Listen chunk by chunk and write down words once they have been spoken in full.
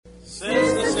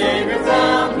Savior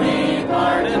found me,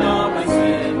 pardon all my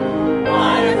sin.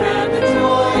 I have had the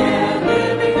joy and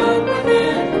living hope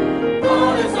within.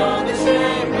 All is on the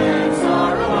shame and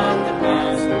sorrow of the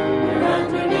past. We're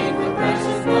underneath the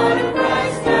precious blood of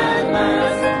Christ at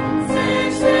last.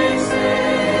 Sing, sing,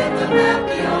 sing, I'm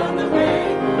happy on the way.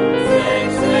 Sing,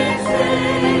 sing,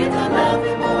 sing, I love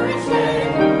Him more each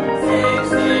day. Sing,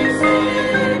 sing,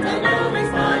 sing, I know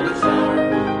He's mighty sure.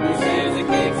 He saves and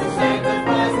keeps and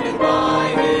sanctifies me by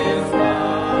His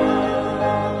blood.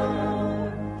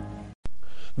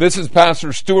 This is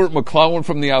Pastor Stuart McClellan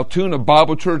from the Altoona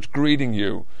Bible Church greeting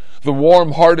you. The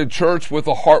warm-hearted church with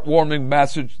a heartwarming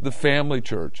message, the family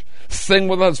church. Sing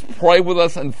with us, pray with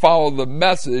us, and follow the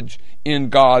message in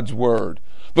God's Word.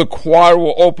 The choir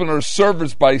will open our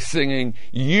service by singing,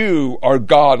 "You Are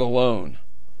God Alone."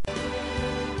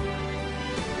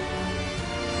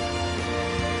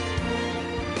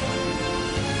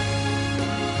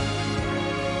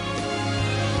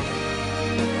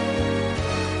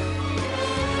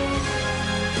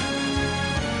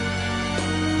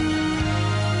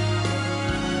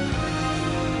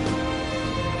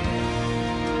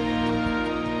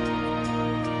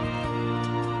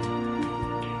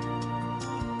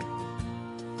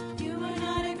 You are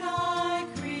not a God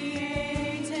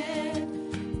created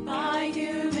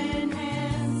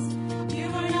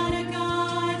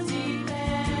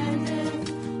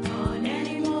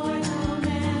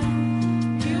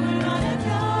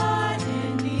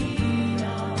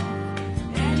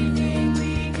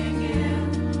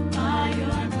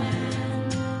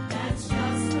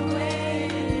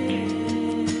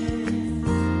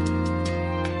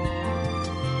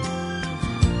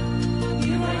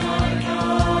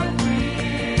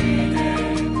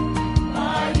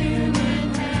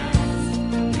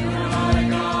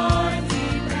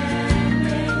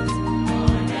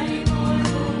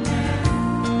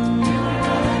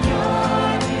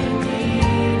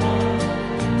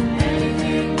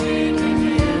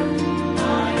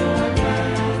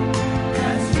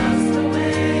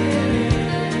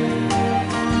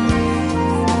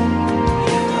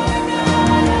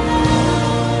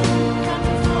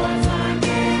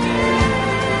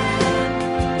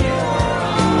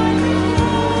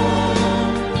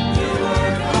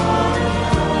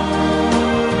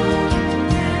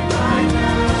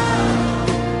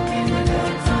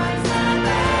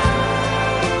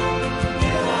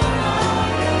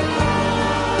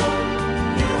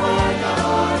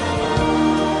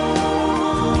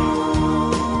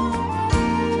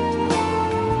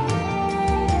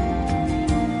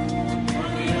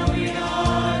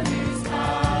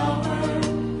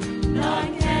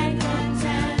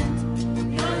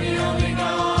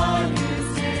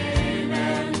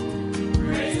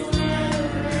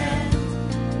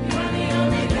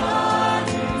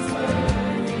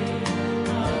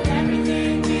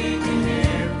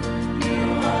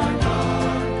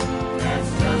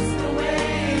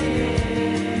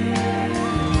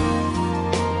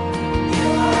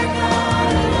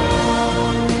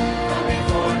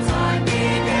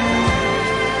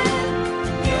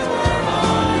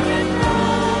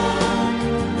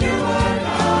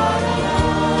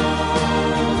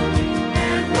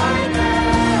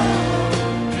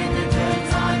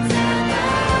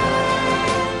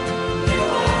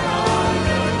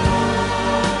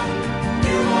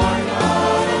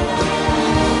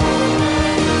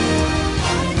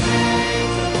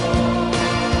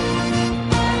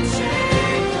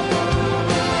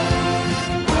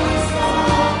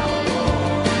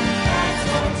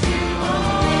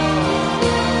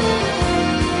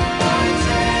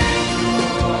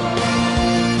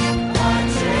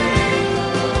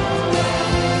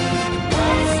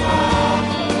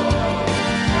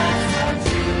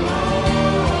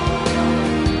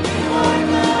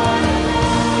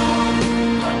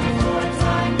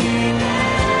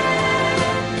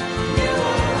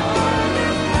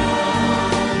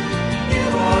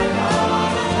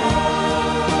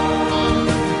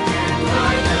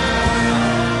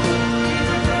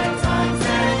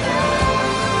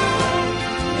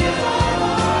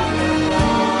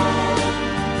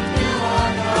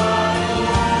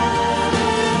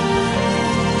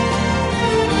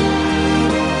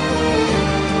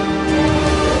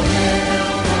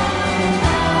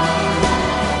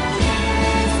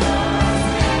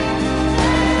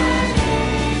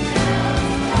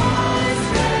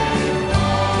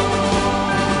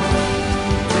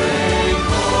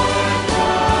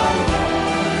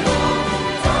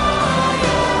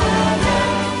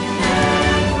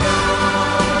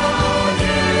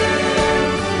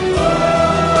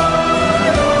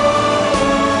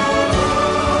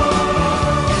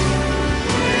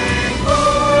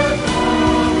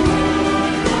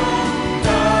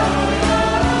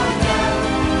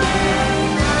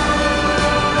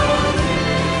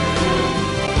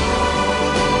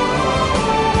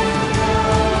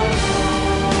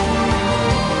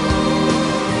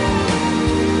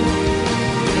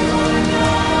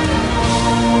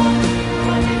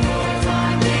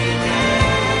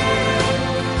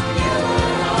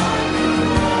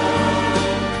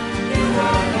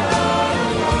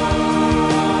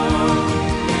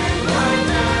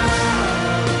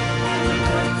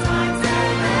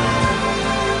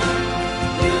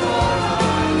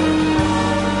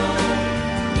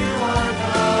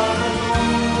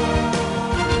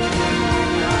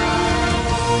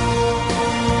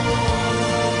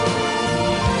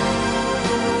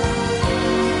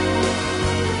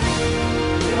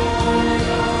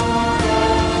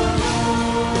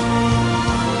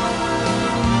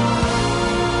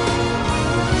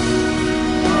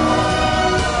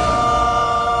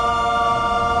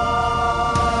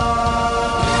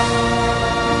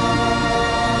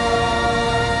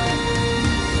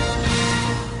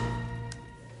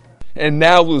And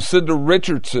now Lucinda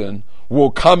Richardson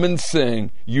will come and sing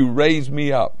You Raise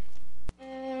Me Up.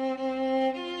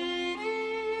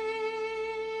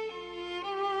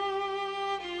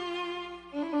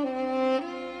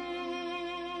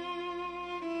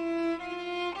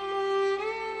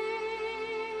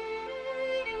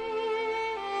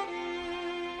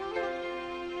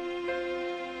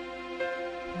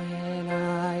 When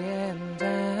I am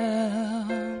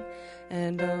down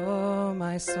and oh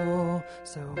my soul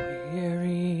so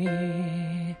weary,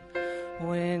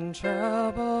 when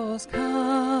troubles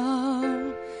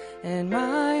come and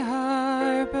my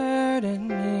heart burden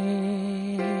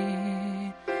me,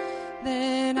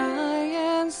 then I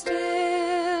am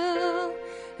still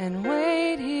and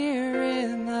wait here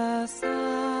in the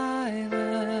silence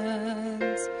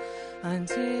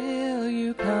until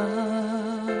you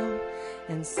come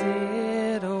and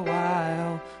sit a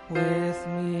while with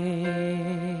me.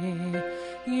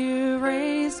 You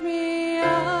raise me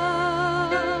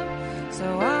up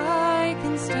so I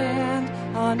can stand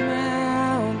on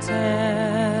mountains.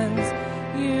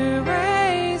 You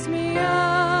raise me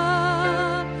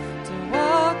up to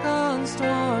walk on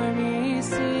stormy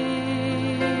seas.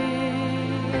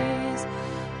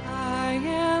 I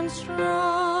am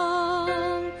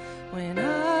strong when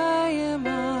I am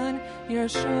on your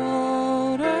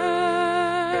shoulders.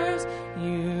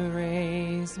 You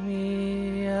raise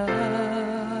me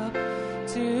up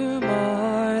to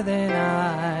more than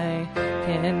I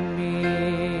can be.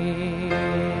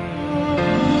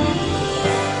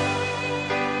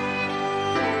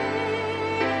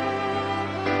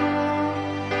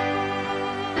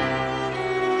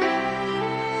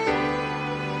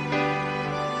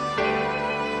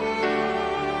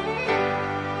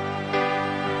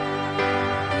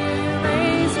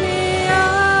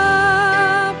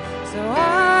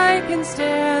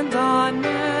 Stand on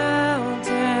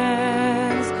mountains.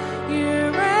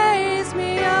 You raise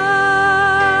me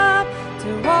up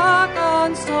to walk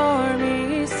on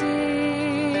stormy seas.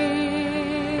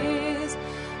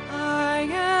 I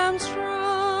am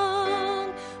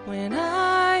strong when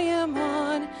I am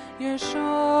on your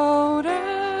shoulders.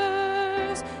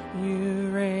 You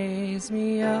raise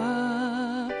me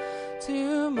up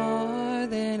to more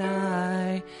than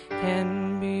I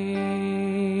can be.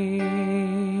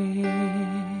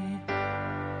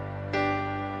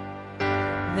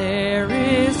 There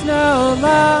is no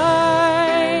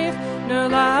life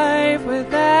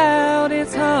without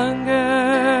its hunger.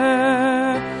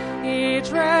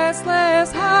 Each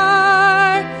restless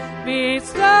heart beats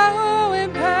so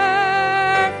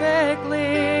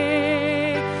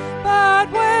imperfectly.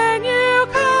 But when you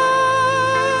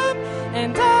come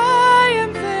and I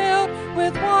am filled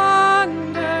with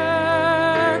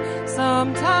wonder,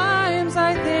 sometimes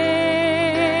I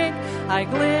think I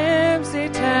glimpse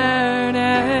eternity.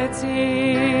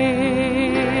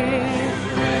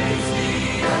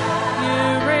 You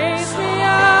raise me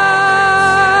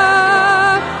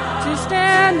up to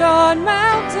stand on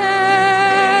mountains.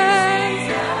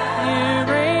 You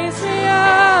raise me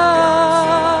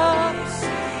up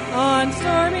on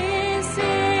stormy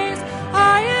seas.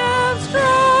 I am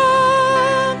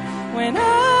strong when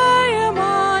I am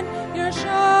on your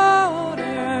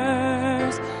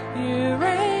shoulders. You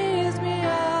raise me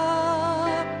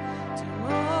up to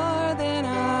more than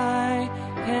I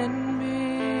can be.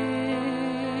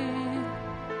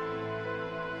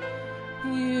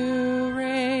 You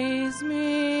raise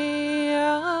me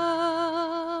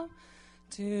up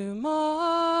to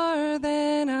more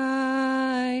than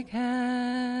I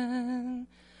can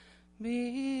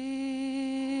be.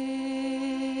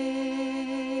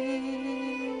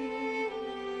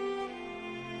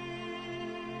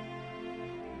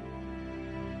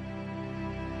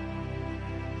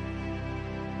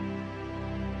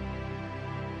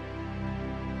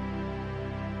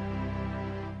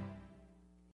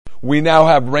 We now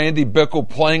have Randy Bickle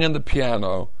playing on the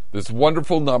piano this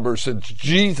wonderful number, Since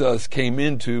Jesus Came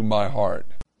Into My Heart.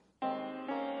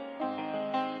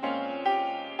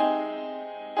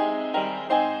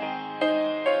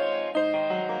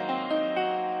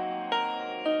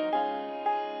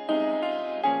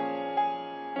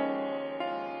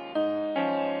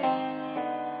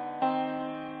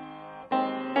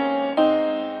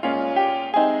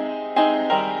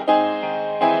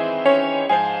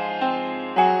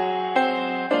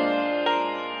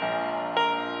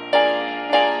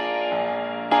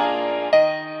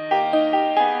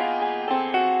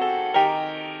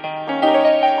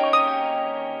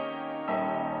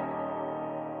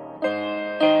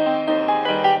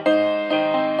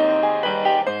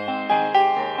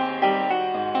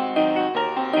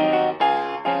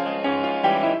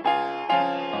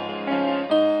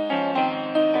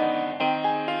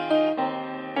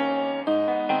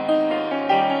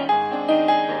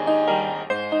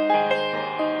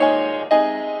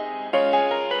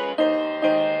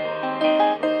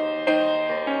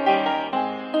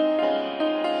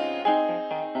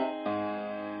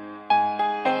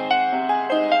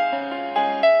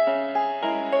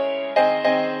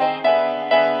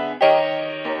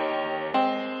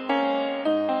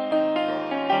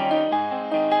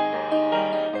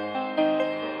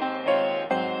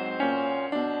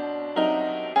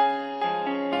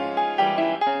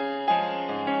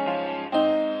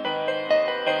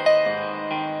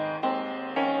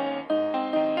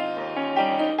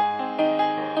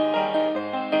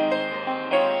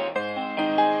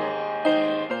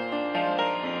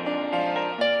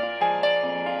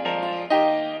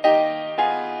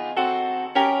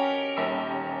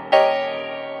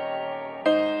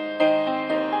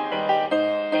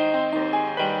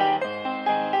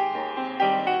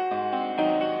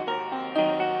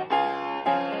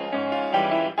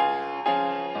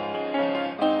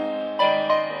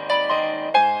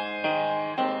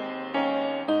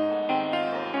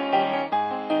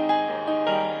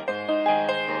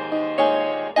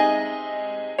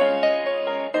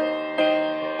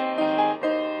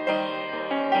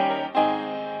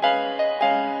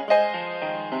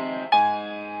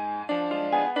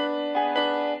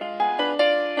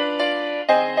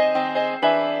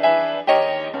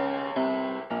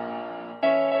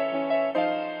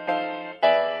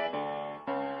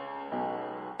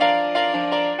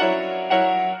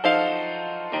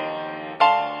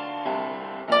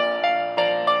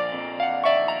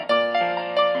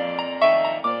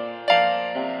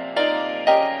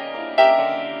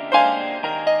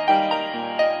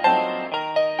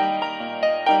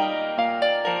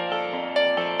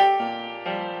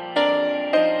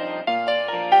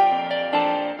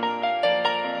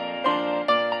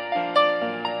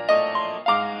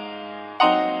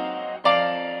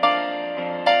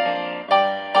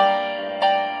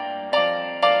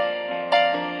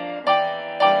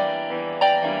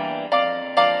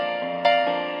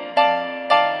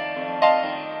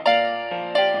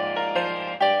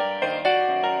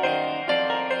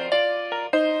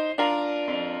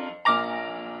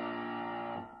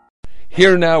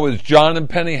 Here now is John and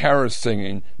Penny Harris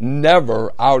singing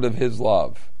Never Out of His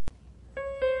Love.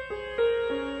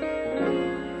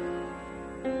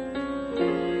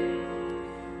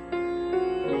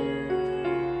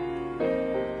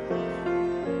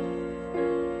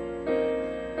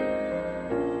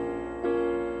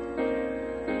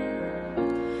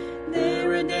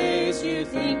 There are days you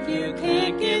think you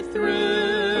can't get through.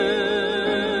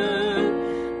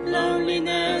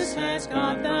 Loneliness has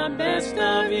got the best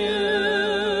of you.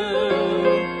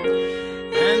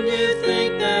 And you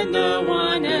think that no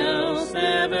one else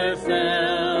ever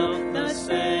felt the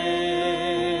same.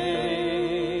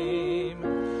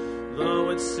 Though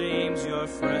it seems your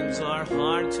friends are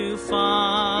hard to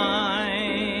find,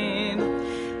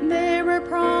 they're a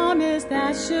promise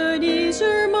that should ease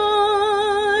your mind.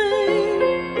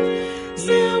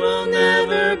 You will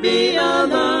never be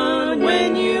alone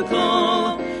when you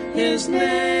call His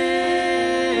name.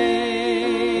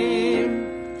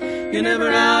 You're never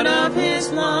out of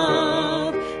His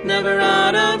love, never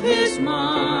out of His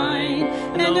mind.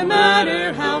 And no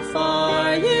matter how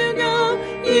far you go,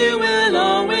 you will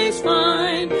always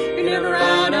find you're never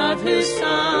out of His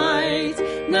sight,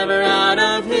 never out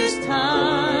of His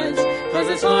touch. 'Cause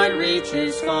His heart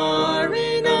reaches far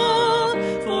enough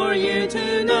for you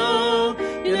to know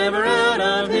you're never out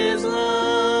of His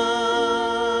love.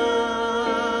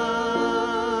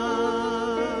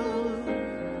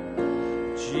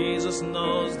 Jesus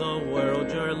knows the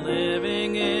world you're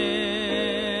living in.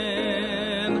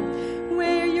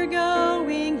 Where you're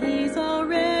going, He's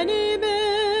already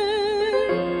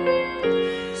been.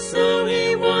 So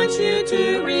He wants you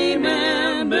to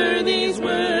remember these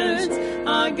words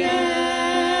again.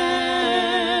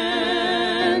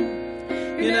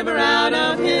 You're never out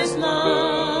of His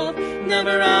love,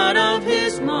 never out of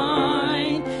His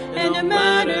mind. And no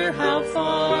matter how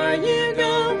far you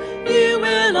go, you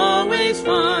will always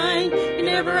find you're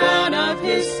never out of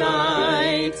His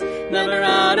sight, never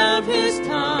out of His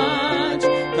touch.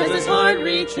 'Cause His heart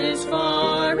reaches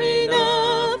far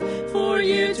enough for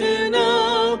you to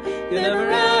know you're never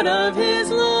out of His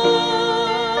love.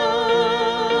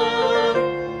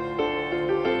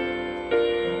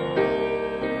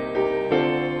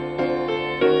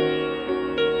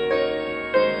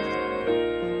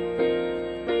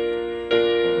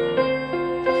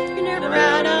 You're never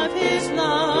out of His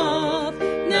love,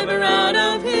 never out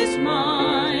of His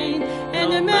mind. And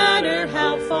no matter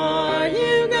how far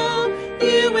you go,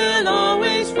 you will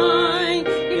always find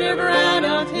you're never out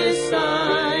of His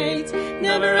sight,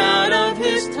 never out of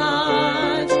His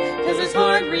touch. 'Cause His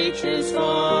heart reaches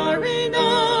far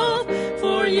enough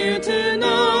for you to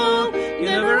know you're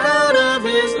never out of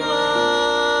His love,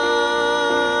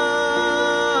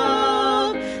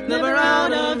 never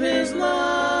out of His love,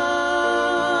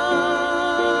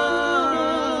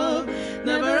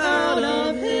 never out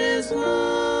of His love.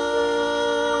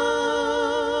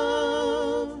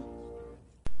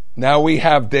 Now we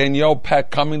have Danielle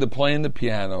Peck coming to play in the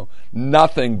piano,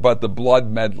 Nothing But the Blood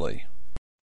Medley.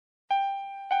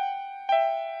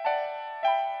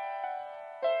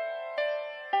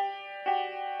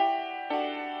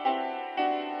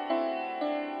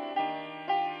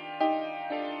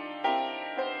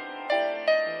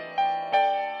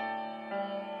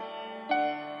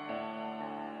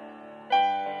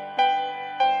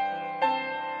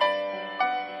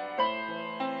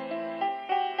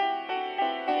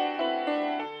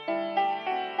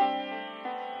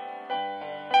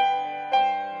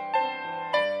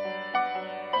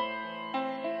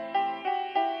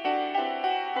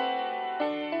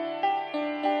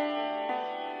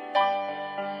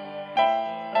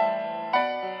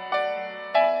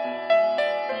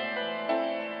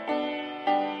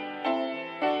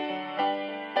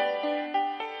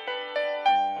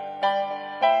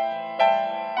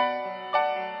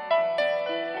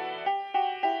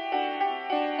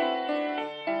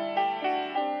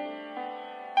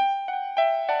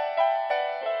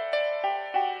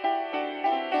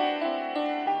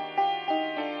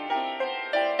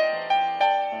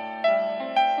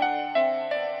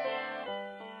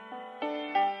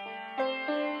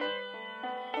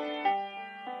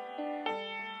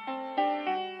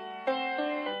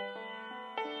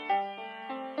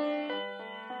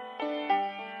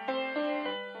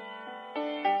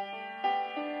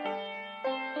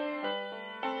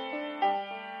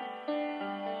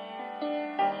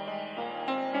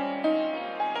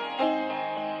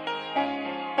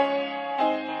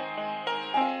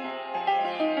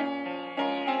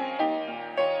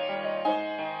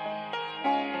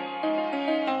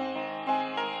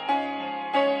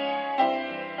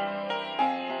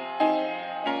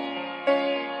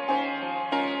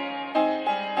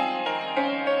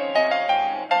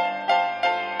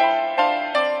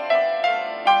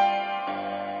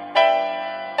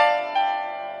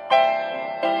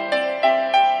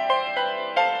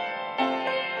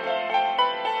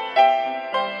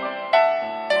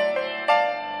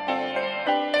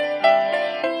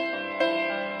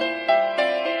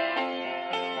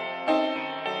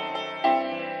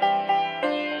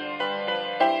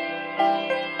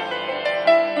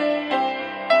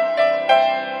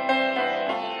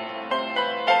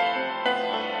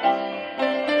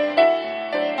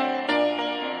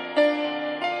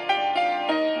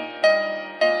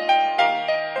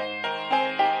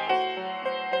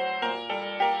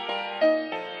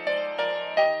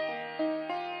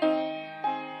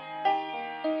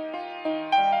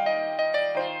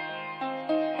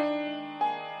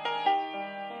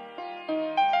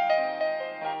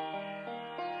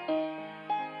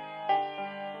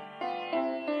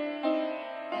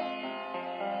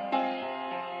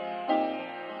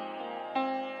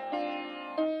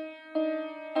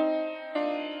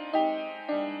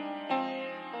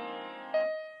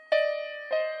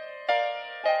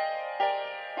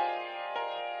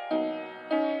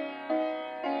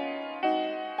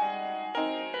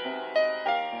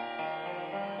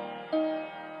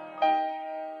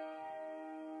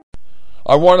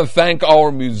 I want to thank our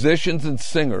musicians and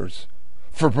singers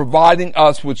for providing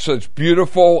us with such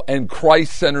beautiful and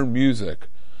Christ-centered music.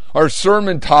 Our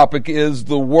sermon topic is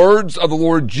the words of the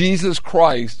Lord Jesus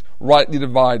Christ rightly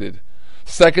divided.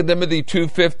 2 Timothy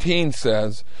 2:15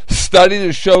 says, "Study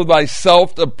to show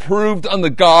thyself approved unto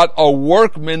God, a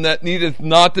workman that needeth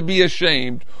not to be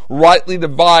ashamed, rightly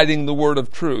dividing the word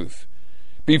of truth."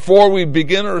 Before we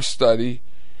begin our study,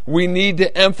 we need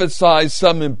to emphasize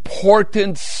some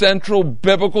important central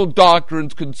biblical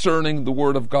doctrines concerning the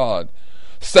Word of God.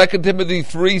 2 Timothy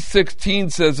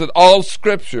 3:16 says that all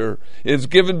Scripture is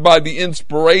given by the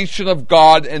inspiration of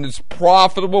God and is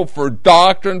profitable for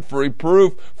doctrine, for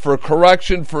reproof, for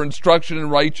correction, for instruction in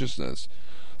righteousness.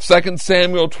 2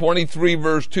 Samuel 23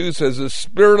 verse 2 says, "The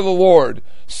Spirit of the Lord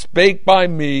spake by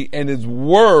me, and His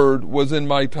word was in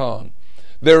my tongue."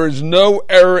 There is no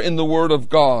error in the Word of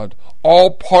God.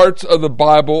 All parts of the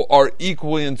Bible are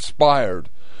equally inspired.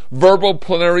 Verbal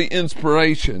plenary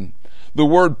inspiration. The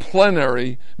word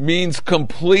plenary means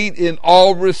complete in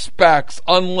all respects,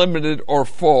 unlimited or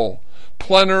full.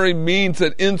 Plenary means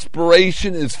that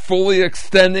inspiration is fully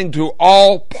extending to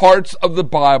all parts of the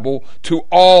Bible, to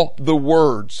all the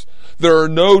words. There are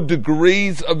no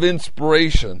degrees of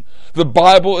inspiration. The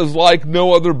Bible is like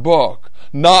no other book.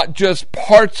 Not just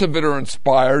parts of it are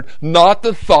inspired, not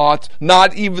the thoughts,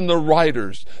 not even the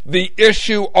writers. The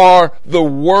issue are the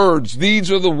words.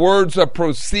 These are the words that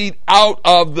proceed out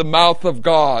of the mouth of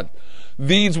God.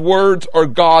 These words are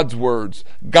God's words.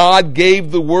 God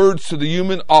gave the words to the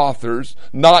human authors,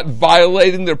 not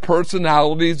violating their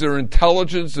personalities, their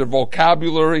intelligence, their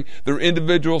vocabulary, their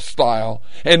individual style,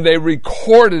 and they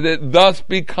recorded it, thus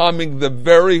becoming the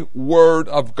very Word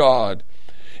of God.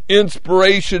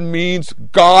 Inspiration means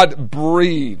God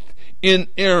breathed,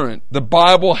 inerrant. The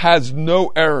Bible has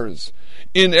no errors.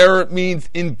 Inerrant means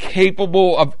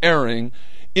incapable of erring,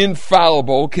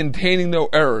 infallible, containing no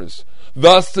errors.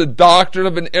 Thus, the doctrine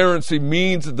of inerrancy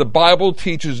means that the Bible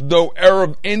teaches no error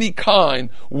of any kind,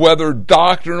 whether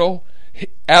doctrinal,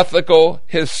 ethical,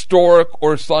 historic,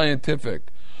 or scientific.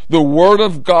 The Word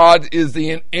of God is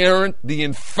the inerrant, the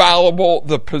infallible,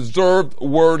 the preserved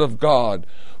Word of God.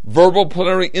 Verbal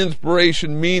plenary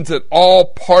inspiration means that all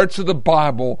parts of the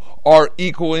Bible are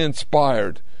equally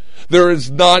inspired. There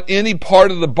is not any part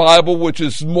of the Bible which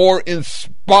is more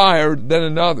inspired than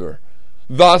another.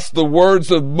 Thus, the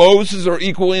words of Moses are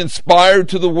equally inspired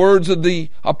to the words of the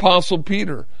Apostle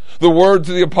Peter. The words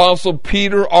of the Apostle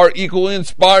Peter are equally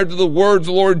inspired to the words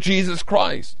of the Lord Jesus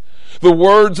Christ. The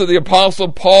words of the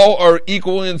Apostle Paul are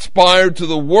equally inspired to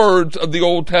the words of the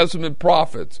Old Testament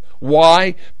prophets.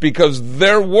 Why? Because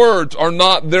their words are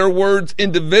not their words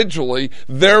individually.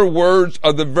 Their words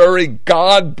are the very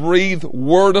God-breathed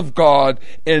Word of God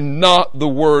and not the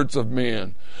words of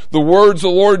man. The words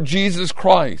of the Lord Jesus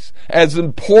Christ, as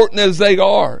important as they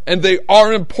are, and they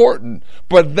are important,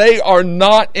 but they are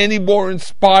not any more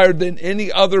inspired than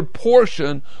any other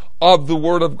portion of the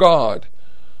Word of God.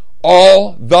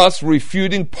 All thus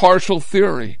refuting partial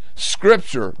theory,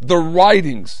 Scripture, the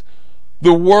writings,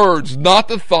 the words, not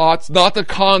the thoughts, not the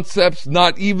concepts,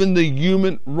 not even the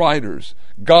human writers.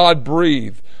 God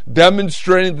breathed,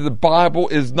 demonstrating that the Bible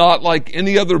is not like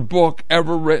any other book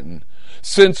ever written.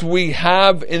 Since we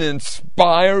have an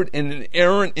inspired and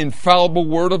inerrant, infallible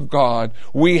Word of God,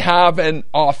 we have an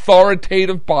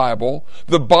authoritative Bible.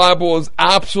 The Bible is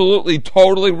absolutely,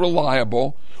 totally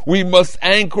reliable. We must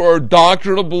anchor our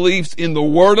doctrinal beliefs in the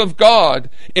Word of God,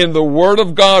 in the Word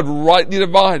of God rightly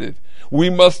divided. We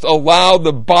must allow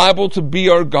the Bible to be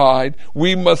our guide.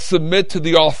 We must submit to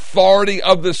the authority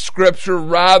of the Scripture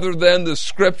rather than the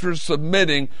Scripture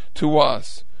submitting to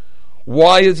us.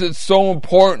 Why is it so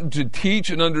important to teach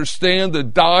and understand the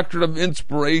doctrine of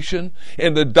inspiration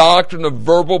and the doctrine of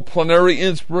verbal plenary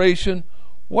inspiration?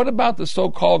 What about the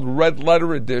so-called red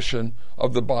letter edition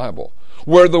of the Bible,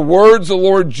 where the words of the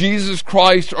Lord Jesus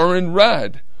Christ are in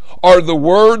red? Are the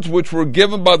words which were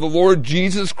given by the Lord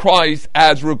Jesus Christ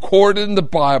as recorded in the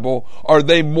Bible, are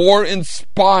they more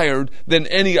inspired than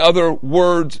any other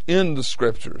words in the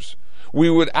Scriptures? We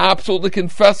would absolutely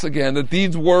confess again that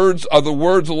these words are the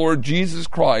words of the Lord Jesus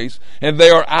Christ, and they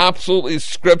are absolutely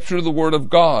Scripture, the Word of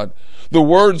God. The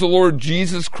words of the Lord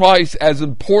Jesus Christ, as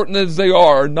important as they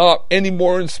are not any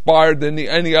more inspired than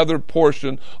any other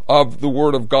portion of the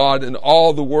Word of God, and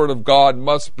all the Word of God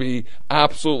must be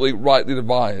absolutely rightly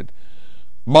divided.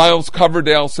 Miles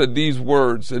Coverdale said these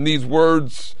words, and these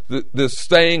words, this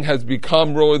saying has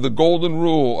become really the golden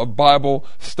rule of Bible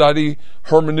study,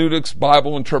 hermeneutics,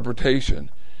 Bible interpretation.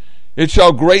 It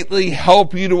shall greatly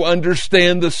help you to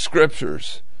understand the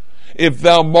Scriptures if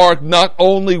thou mark not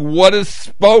only what is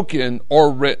spoken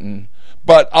or written,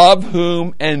 but of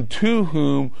whom and to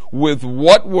whom, with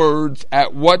what words,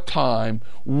 at what time,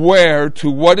 where,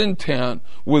 to what intent,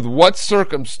 with what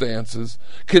circumstances,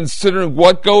 considering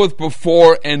what goeth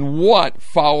before and what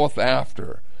followeth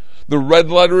after. The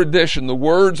red letter edition, the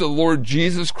words of the Lord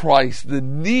Jesus Christ, the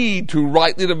need to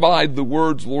rightly divide the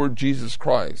words Lord Jesus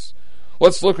Christ.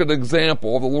 Let's look at an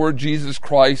example of the Lord Jesus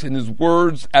Christ and his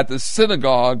words at the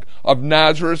synagogue of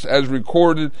Nazareth as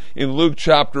recorded in Luke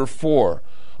chapter 4.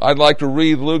 I'd like to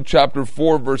read Luke chapter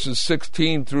 4 verses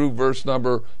 16 through verse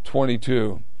number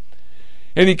 22.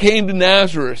 And he came to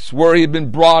Nazareth where he had been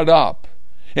brought up.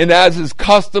 And as his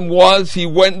custom was, he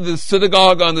went into the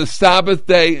synagogue on the Sabbath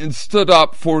day and stood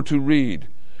up for to read.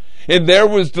 And there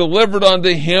was delivered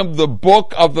unto him the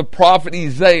book of the prophet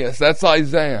Isaiah. That's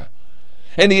Isaiah.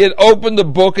 And he had opened the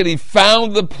book, and he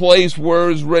found the place where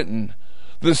it is written,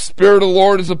 The Spirit of the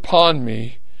Lord is upon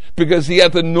me, because he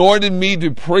hath anointed me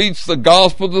to preach the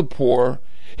gospel to the poor.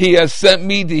 He has sent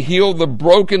me to heal the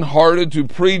brokenhearted, to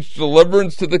preach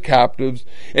deliverance to the captives,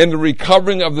 and the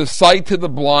recovering of the sight to the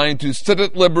blind, to set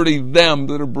at liberty them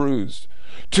that are bruised,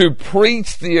 to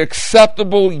preach the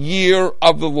acceptable year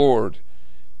of the Lord.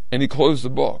 And he closed the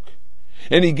book.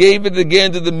 And he gave it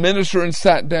again to the minister and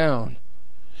sat down.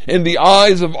 And the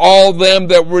eyes of all them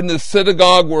that were in the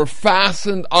synagogue were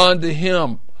fastened unto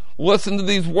him. Listen to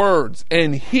these words.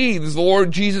 And he, the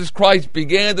Lord Jesus Christ,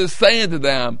 began to say unto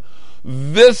them,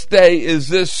 This day is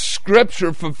this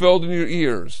scripture fulfilled in your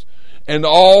ears. And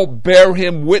all bare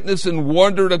him witness and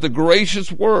wondered at the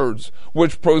gracious words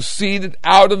which proceeded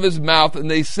out of his mouth.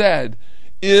 And they said,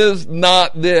 Is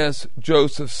not this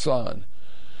Joseph's son?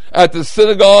 At the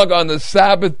synagogue on the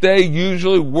Sabbath day,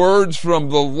 usually words from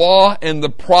the law and the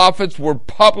prophets were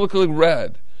publicly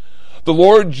read. The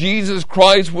Lord Jesus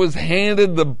Christ was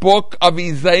handed the book of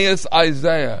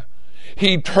Isaiah.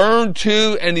 He turned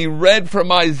to and he read from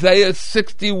Isaiah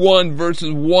 61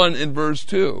 verses 1 and verse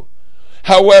 2.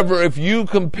 However, if you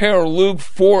compare Luke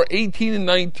 4:18 and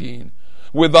 19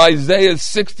 with Isaiah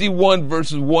 61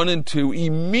 verses 1 and 2,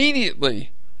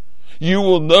 immediately you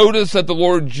will notice that the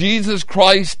Lord Jesus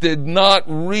Christ did not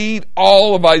read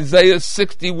all of Isaiah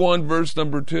 61 verse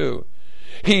number 2.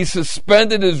 He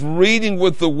suspended his reading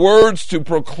with the words to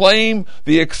proclaim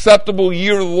the acceptable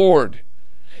year of the Lord.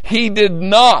 He did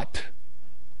not,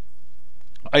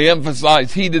 I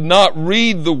emphasize, he did not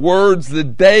read the words, the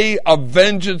day of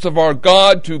vengeance of our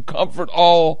God to comfort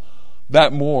all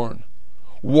that mourn.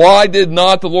 Why did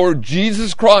not the Lord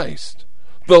Jesus Christ,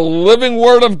 the living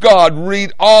Word of God,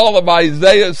 read all of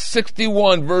Isaiah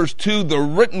 61 verse 2, the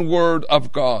written Word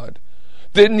of God?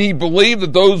 Didn't he believe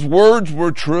that those words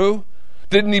were true?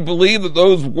 Didn't he believe that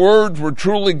those words were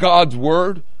truly God's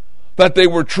Word? That they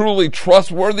were truly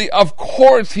trustworthy? Of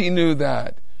course he knew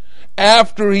that.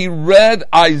 After he read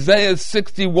Isaiah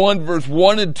 61 verse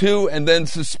 1 and 2 and then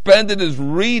suspended his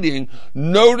reading,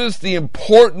 notice the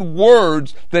important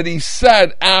words that he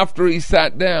said after he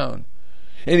sat down.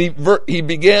 And he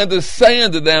began to say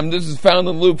unto them, this is found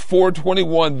in Luke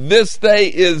 4:21, This day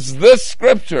is this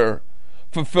scripture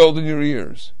fulfilled in your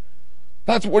ears.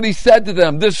 That's what he said to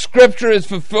them. This scripture is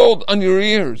fulfilled on your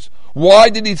ears. Why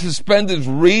did he suspend his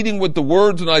reading with the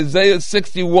words in Isaiah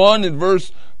 61 in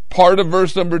part of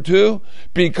verse number 2?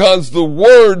 Because the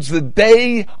words, the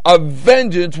day of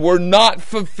vengeance, were not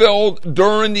fulfilled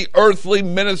during the earthly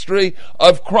ministry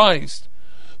of Christ.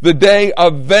 The day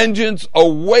of vengeance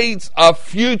awaits a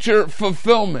future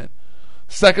fulfillment.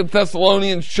 2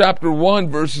 Thessalonians chapter 1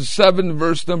 verses 7 to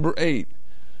verse number 8.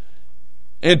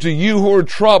 And to you who are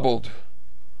troubled,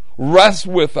 rest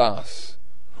with us,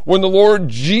 when the Lord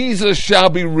Jesus shall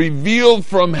be revealed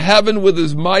from heaven with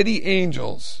his mighty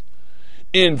angels,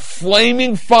 in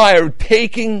flaming fire,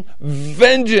 taking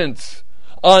vengeance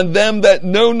on them that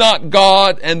know not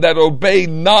God and that obey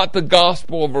not the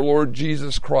gospel of our Lord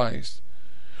Jesus Christ.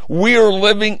 We are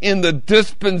living in the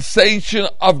dispensation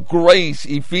of grace,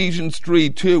 Ephesians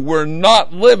 3:2. We're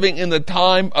not living in the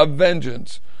time of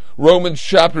vengeance. Romans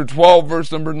chapter 12,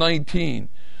 verse number 19.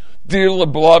 Dearly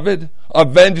beloved,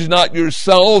 avenge not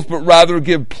yourselves, but rather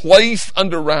give place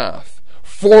unto wrath.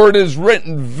 For it is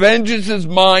written, Vengeance is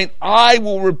mine, I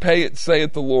will repay it,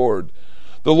 saith the Lord.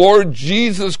 The Lord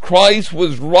Jesus Christ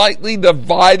was rightly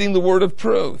dividing the word of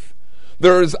truth.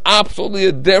 There is absolutely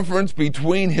a difference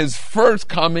between his first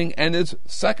coming and his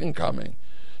second coming.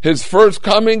 His first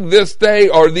coming, this day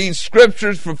are these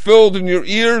scriptures fulfilled in your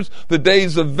ears. The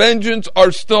days of vengeance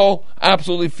are still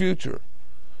absolutely future.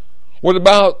 What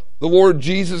about the Lord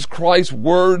Jesus Christ's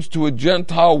words to a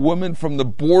Gentile woman from the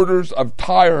borders of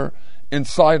Tyre and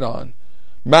Sidon?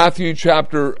 Matthew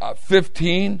chapter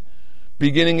 15,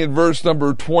 beginning in verse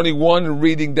number 21 and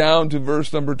reading down to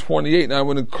verse number 28. And I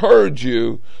would encourage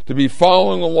you to be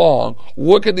following along.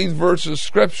 Look at these verses of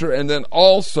Scripture, and then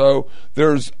also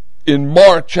there's in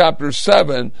Mark chapter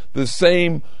 7, the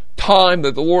same time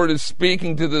that the Lord is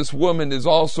speaking to this woman is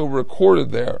also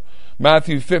recorded there.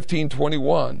 Matthew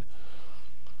 15:21.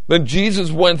 Then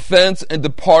Jesus went thence and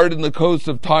departed in the coast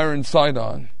of Tyre and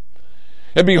Sidon.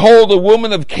 And behold, a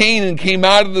woman of Canaan came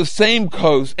out of the same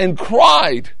coast and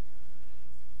cried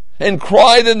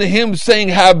unto him, saying,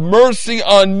 Have mercy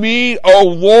on me, O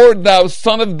Lord, thou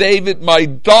Son of David. My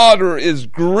daughter is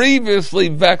grievously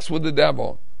vexed with the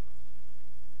devil.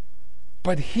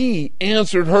 But he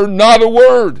answered her not a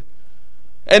word.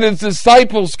 And his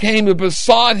disciples came and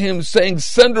besought him, saying,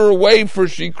 Send her away, for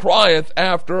she crieth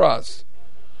after us.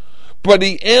 But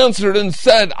he answered and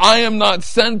said, I am not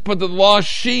sent but the lost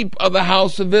sheep of the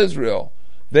house of Israel.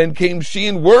 Then came she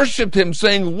and worshipped him,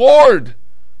 saying, Lord,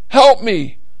 help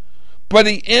me. But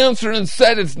he answered and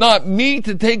said, It's not meet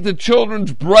to take the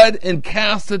children's bread and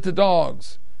cast it to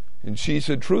dogs. And she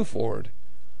said, Truth, Lord.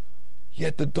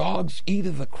 Yet the dogs eat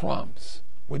of the crumbs,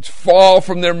 which fall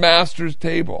from their master's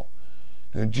table.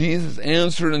 And Jesus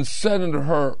answered and said unto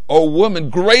her, O woman,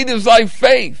 great is thy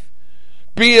faith.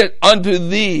 Be it unto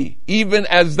thee, even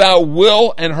as thou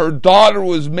wilt. And her daughter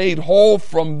was made whole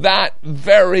from that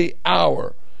very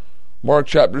hour. Mark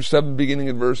chapter 7, beginning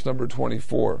in verse number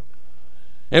 24.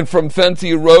 And from thence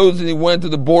he arose, and he went to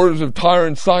the borders of Tyre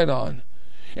and Sidon.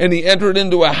 And he entered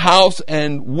into a house,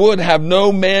 and would have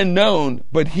no man known,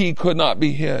 but he could not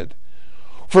be hid.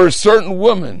 For a certain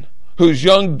woman, whose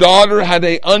young daughter had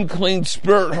an unclean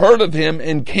spirit, heard of him,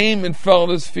 and came and fell at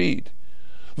his feet.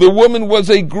 The woman was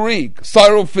a Greek,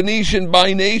 Syrophoenician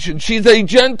by nation. She's a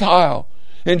Gentile.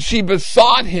 And she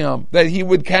besought him that he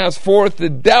would cast forth the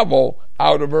devil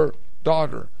out of her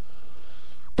daughter.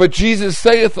 But Jesus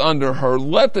saith unto her,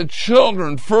 Let the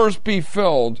children first be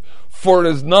filled, for it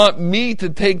is not meet to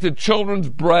take the children's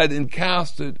bread and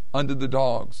cast it unto the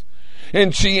dogs.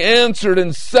 And she answered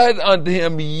and said unto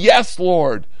him, Yes,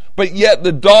 Lord, but yet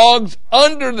the dogs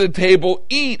under the table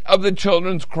eat of the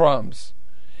children's crumbs.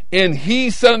 And he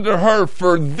said unto her,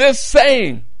 For this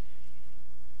saying,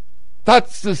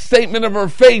 that's the statement of her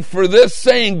faith, for this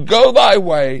saying, Go thy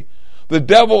way, the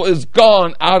devil is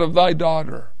gone out of thy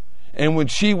daughter. And when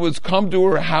she was come to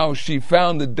her house, she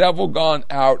found the devil gone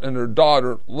out, and her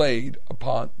daughter laid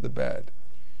upon the bed.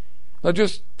 Now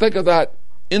just think of that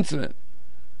incident.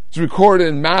 It's recorded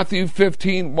in Matthew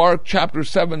 15, Mark chapter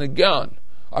 7 again.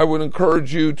 I would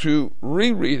encourage you to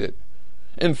reread it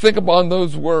and think upon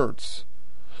those words.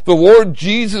 The Lord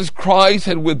Jesus Christ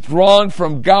had withdrawn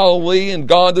from Galilee and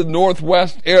gone to the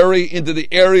northwest area into the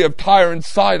area of Tyre and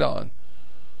Sidon.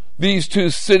 These two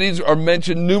cities are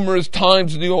mentioned numerous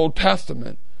times in the Old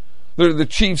Testament. They're the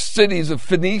chief cities of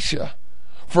Phoenicia.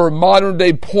 For a modern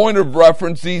day point of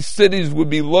reference, these cities would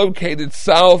be located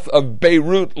south of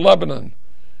Beirut, Lebanon.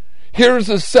 Here's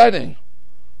the setting.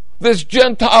 This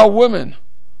Gentile woman,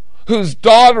 whose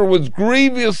daughter was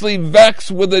grievously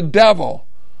vexed with a devil,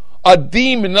 a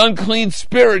demon, unclean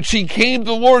spirit, she came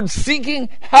to the Lord seeking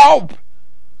help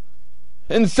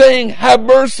and saying, Have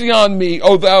mercy on me,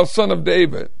 O thou Son of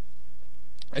David.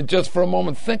 And just for a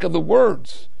moment, think of the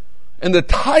words and the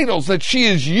titles that she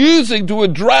is using to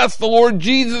address the Lord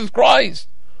Jesus Christ,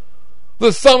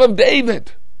 the Son of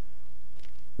David.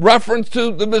 Reference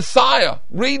to the Messiah.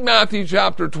 Read Matthew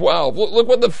chapter 12. Look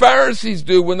what the Pharisees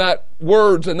do when that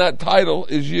words and that title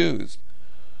is used.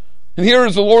 And here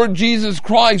is the Lord Jesus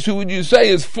Christ, who would you say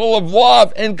is full of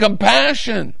love and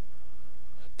compassion,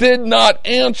 did not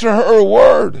answer her a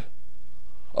word.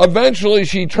 Eventually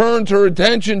she turns her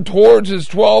attention towards his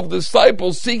 12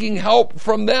 disciples, seeking help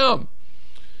from them.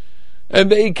 And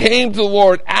they came to the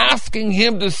Lord, asking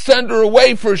him to send her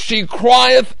away, for she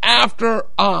crieth after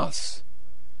us.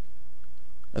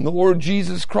 And the Lord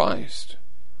Jesus Christ,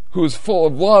 who is full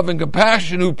of love and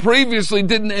compassion, who previously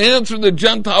didn't answer the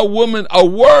Gentile woman a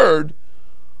word,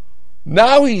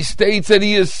 now he states that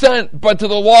he is sent but to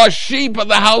the lost sheep of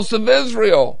the house of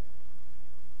Israel.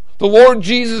 The Lord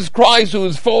Jesus Christ, who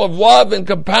is full of love and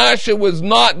compassion, was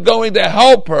not going to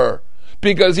help her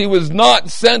because he was not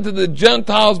sent to the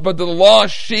Gentiles but to the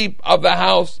lost sheep of the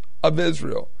house of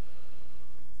Israel.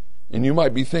 And you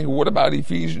might be thinking, what about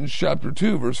Ephesians chapter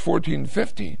 2, verse 14 and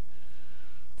 15?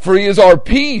 For he is our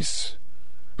peace,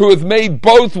 who hath made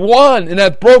both one, and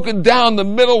hath broken down the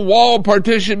middle wall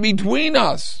partition between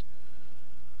us,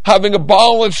 having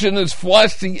abolished in his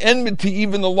flesh the enmity,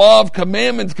 even the law of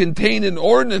commandments contained in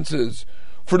ordinances,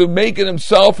 for to make in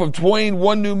himself of twain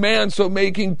one new man, so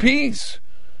making peace.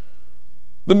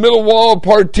 The middle wall of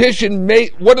partition,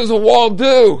 what does a wall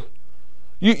do?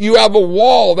 You have a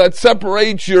wall that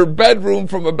separates your bedroom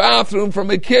from a bathroom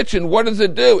from a kitchen. What does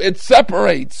it do? It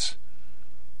separates.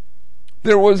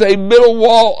 There was a middle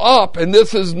wall up, and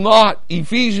this is not,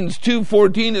 Ephesians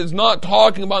 2:14 is not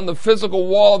talking about the physical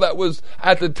wall that was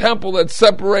at the temple that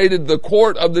separated the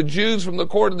court of the Jews from the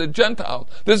court of the Gentiles.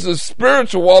 This is a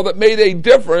spiritual wall that made a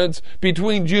difference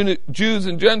between Jews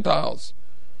and Gentiles.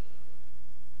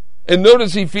 And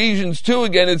notice Ephesians 2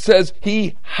 again, it says,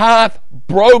 He hath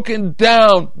broken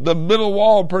down the middle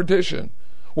wall partition.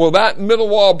 Well, that middle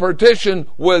wall partition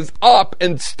was up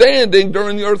and standing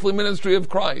during the earthly ministry of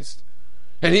Christ.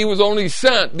 And He was only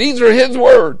sent. These are His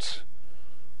words.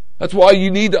 That's why you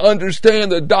need to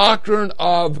understand the doctrine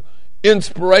of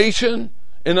inspiration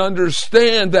and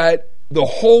understand that the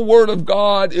whole Word of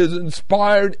God is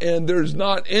inspired, and there's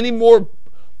not any more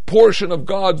portion of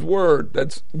God's Word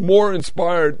that's more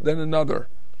inspired than another.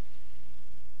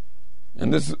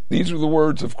 And these are the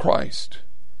words of Christ.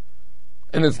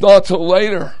 And it's not till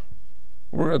later.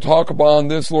 We're going to talk about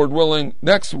this, Lord willing,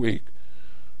 next week.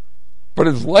 But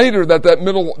it's later that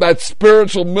that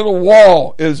spiritual middle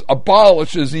wall is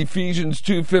abolished, as Ephesians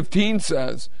 2:15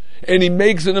 says. And He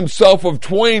makes in Himself of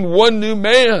twain one new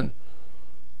man,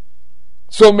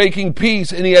 so making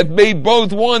peace, and He hath made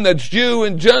both one, that's Jew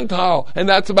and Gentile, and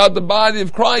that's about the body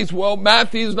of Christ. Well,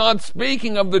 Matthew's not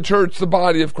speaking of the church, the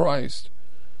body of Christ.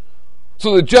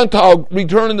 So the Gentile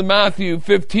returned to Matthew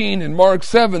 15 and Mark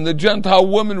 7. The Gentile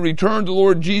woman returned to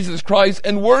Lord Jesus Christ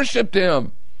and worshipped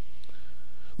Him.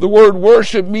 The word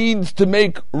worship means to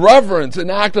make reverence,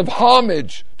 an act of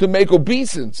homage, to make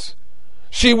obeisance.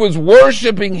 She was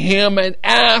worshiping Him and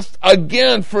asked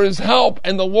again for His help,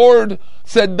 and the Lord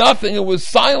said nothing and was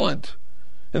silent,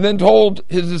 and then told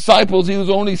His disciples He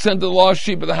was only sent to the lost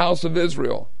sheep of the house of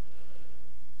Israel.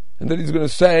 And then He's going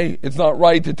to say it's not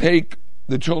right to take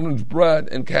the children's bread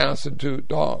and cast it to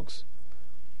dogs.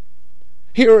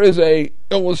 Here is an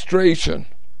illustration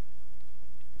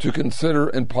to consider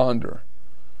and ponder.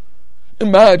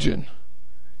 Imagine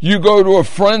you go to a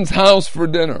friend's house for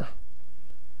dinner.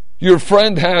 Your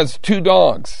friend has 2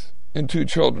 dogs and 2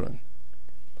 children.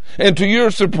 And to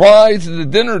your surprise, at the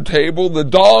dinner table, the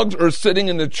dogs are sitting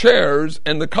in the chairs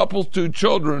and the couple's 2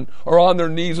 children are on their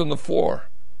knees on the floor.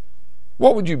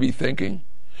 What would you be thinking?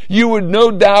 You would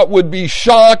no doubt be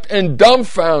shocked and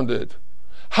dumbfounded.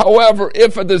 However,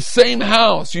 if at the same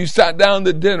house you sat down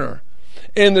to dinner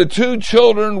and the 2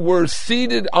 children were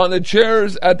seated on the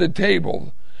chairs at the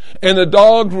table and the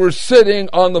dogs were sitting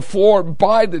on the floor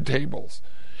by the tables,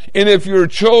 and if your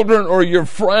children or your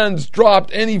friends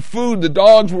dropped any food, the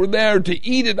dogs were there to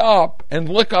eat it up and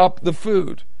lick up the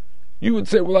food, you would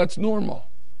say, well, that's normal.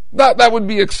 That would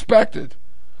be expected.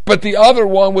 But the other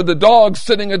one with the dogs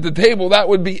sitting at the table, that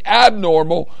would be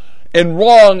abnormal and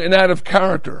wrong and out of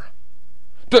character.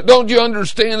 Don't you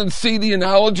understand and see the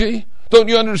analogy? Don't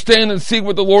you understand and see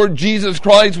what the Lord Jesus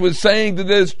Christ was saying to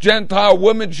this Gentile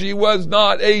woman? She was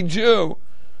not a Jew.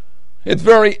 It's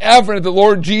very evident the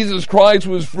Lord Jesus Christ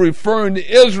was referring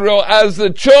to Israel as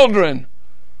the children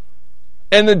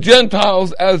and the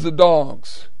Gentiles as the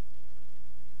dogs.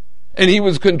 And He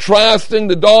was contrasting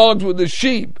the dogs with the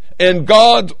sheep. And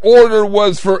God's order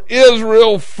was for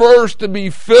Israel first to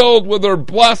be filled with her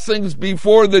blessings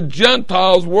before the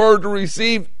Gentiles were to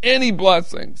receive any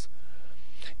blessings.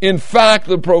 In fact,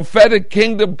 the prophetic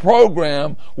kingdom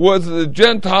program was that the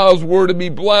Gentiles were to be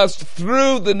blessed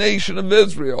through the nation of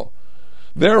Israel.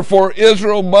 Therefore,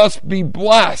 Israel must be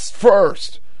blessed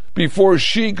first before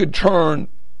she could turn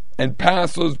and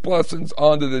pass those blessings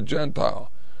on to the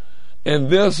Gentile.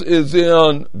 And this is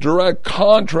in direct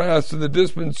contrast to the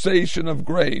dispensation of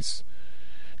grace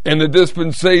and the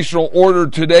dispensational order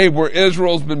today, where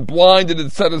Israel's been blinded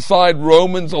and set aside.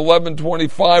 Romans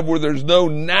 11:25, where there's no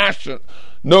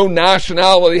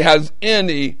nationality has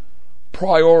any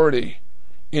priority.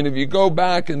 And if you go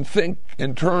back and think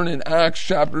and turn in Acts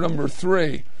chapter number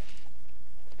 3,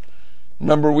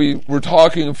 remember we were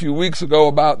talking a few weeks ago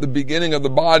about the beginning of the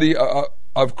body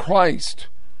of Christ.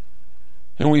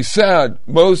 And we said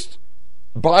most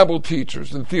Bible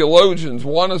teachers and theologians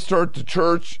want to start the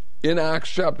church in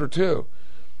Acts chapter 2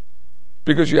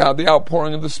 because you have the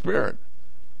outpouring of the Spirit.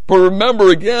 But remember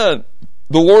again,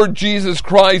 the Lord Jesus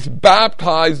Christ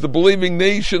baptized the believing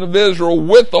nation of Israel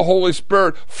with the Holy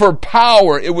Spirit for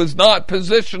power. It was not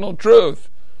positional truth.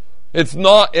 It's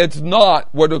not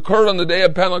what occurred on the day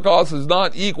of Pentecost is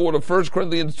not equal to 1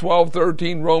 Corinthians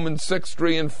 12:13, Romans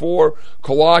 6:3 and 4,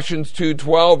 Colossians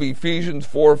 2:12, Ephesians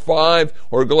 4:5,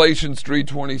 or Galatians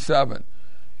 3:27.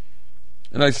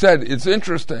 And I said, it's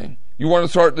interesting. You want to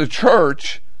start the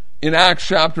church in Acts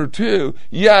chapter 2,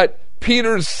 yet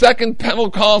Peter's second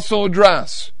Pentecostal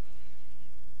address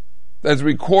as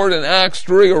recorded in Acts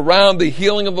 3 around the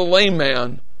healing of the lame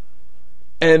man,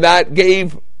 and that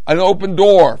gave an open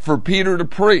door for Peter to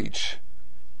preach.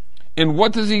 And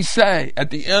what does he say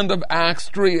at the end of Acts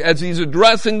 3 as he's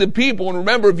addressing the people? And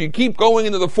remember, if you keep going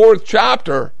into the 4th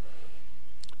chapter,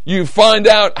 you find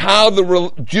out how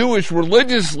the Jewish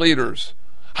religious leaders,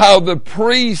 how the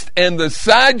priests and the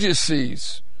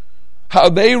Sadducees, how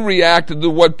they reacted to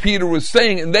what Peter was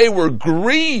saying, and they were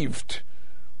grieved.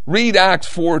 Read Acts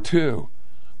 4:2.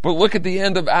 But look at the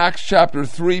end of Acts chapter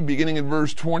 3, beginning in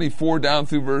verse 24 down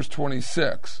through verse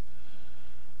 26.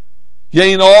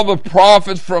 Yea, and all the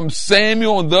prophets from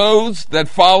Samuel and those that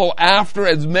follow after,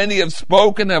 as many have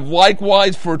spoken, have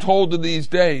likewise foretold of these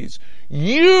days.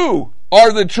 You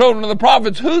are the children of the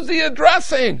prophets. Who's he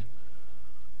addressing?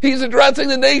 He's addressing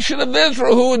the nation of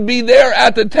Israel, who would be there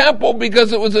at the temple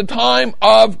because it was a time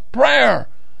of prayer.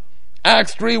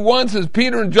 Acts 3:1 says,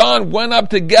 Peter and John went up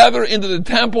together into the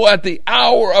temple at the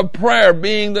hour of prayer,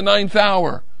 being the 9th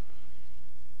hour.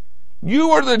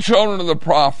 You are the children of the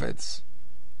prophets,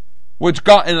 which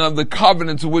God, and of the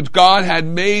covenants which God had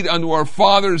made unto our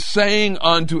fathers, saying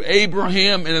unto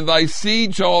Abraham, and in thy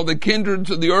seed shall all the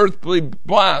kindreds of the earth be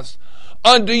blessed.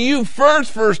 Unto you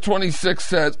first, verse 26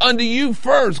 says, unto you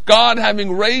first, God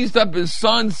having raised up his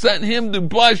son, sent him to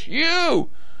bless you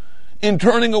in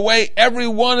turning away every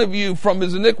one of you from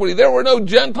his iniquity. There were no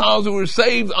Gentiles who were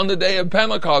saved on the day of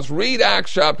Pentecost. Read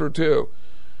Acts chapter 2.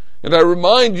 And I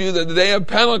remind you that the day of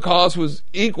Pentecost was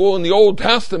equal in the Old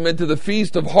Testament to the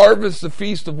Feast of Harvest, the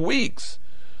Feast of Weeks.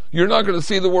 You're not going to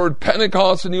see the word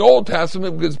Pentecost in the Old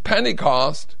Testament because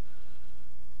Pentecost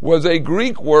was a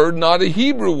Greek word, not a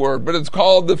Hebrew word, but it's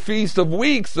called the Feast of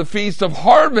Weeks, the Feast of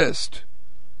Harvest.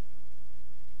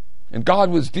 And God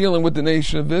was dealing with the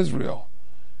nation of Israel.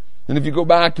 And if you go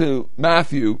back to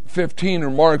Matthew 15 or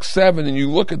Mark 7 and you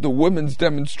look at the woman's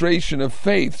demonstration of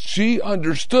faith, she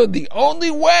understood the only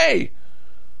way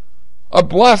a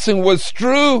blessing was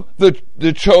through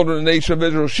the children of the nation of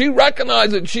Israel. She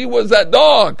recognized that she was that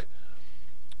dog.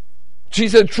 She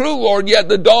said, true, Lord, yet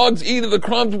the dogs eat of the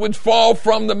crumbs which fall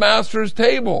from the master's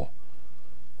table.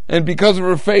 And because of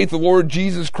her faith, the Lord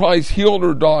Jesus Christ healed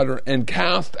her daughter and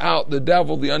cast out the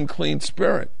devil, the unclean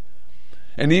spirit.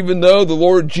 And even though the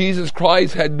Lord Jesus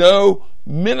Christ had no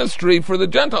ministry for the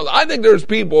Gentiles, I think there's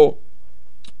people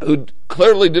who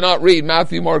clearly do not read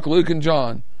Matthew, Mark, Luke, and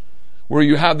John, where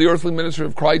you have the earthly ministry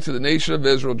of Christ to the nation of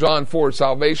Israel, John 4,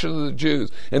 salvation of the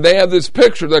Jews. And they have this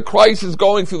picture that Christ is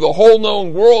going through the whole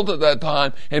known world at that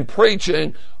time and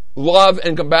preaching love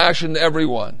and compassion to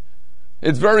everyone.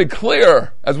 It's very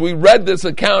clear, as we read this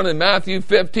account in Matthew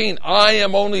 15, I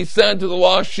am only sent to the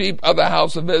lost sheep of the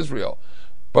house of Israel.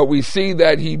 But we see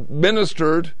that he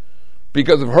ministered,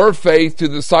 because of her faith, to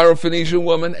the Syrophoenician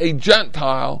woman, a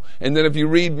Gentile. And then if you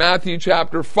read Matthew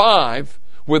chapter 5,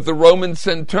 with the Roman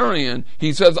centurion,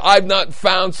 he says, I've not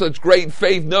found such great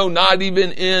faith, no, not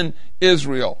even in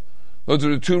Israel. Those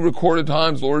are the two recorded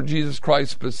times Lord Jesus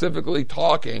Christ specifically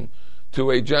talking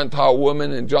to a Gentile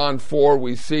woman. In John 4,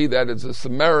 we see that it's a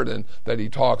Samaritan that he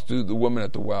talks to, the woman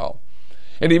at the well.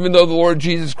 And even though the Lord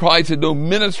Jesus Christ had no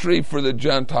ministry for the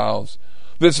Gentiles,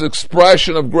 this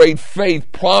expression of great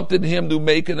faith prompted him to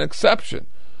make an exception.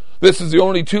 This is the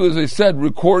only two, as I said,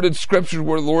 recorded scriptures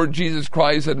where the Lord Jesus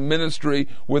Christ had ministry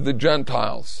with the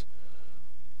Gentiles,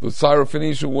 the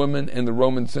Syrophoenician woman and the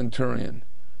Roman centurion.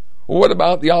 Well, what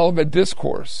about the Olivet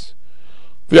Discourse?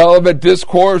 The Olivet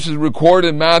Discourse is recorded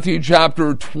in Matthew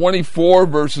chapter 24,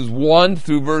 verses 1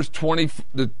 through verse 20,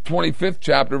 the 25th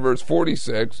chapter, verse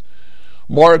 46,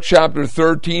 Mark chapter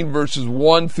 13, verses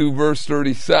 1 through verse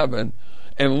 37,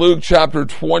 and Luke chapter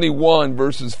 21,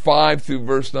 verses 5 through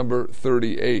verse number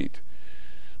 38.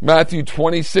 Matthew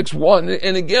 26, 1.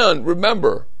 And again,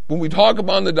 remember, when we talk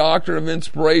about the doctrine of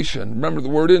inspiration, remember the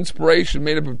word inspiration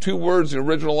made up of two words in the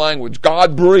original language.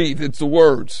 God breathed, it's the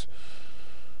words.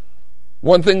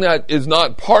 One thing that is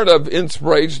not part of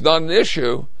inspiration, not an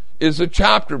issue, is the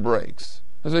chapter breaks.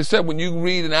 As I said, when you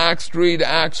read in Acts 3 to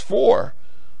Acts 4,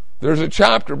 there's a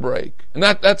chapter break. And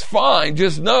that's fine.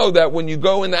 Just know that when you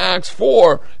go into Acts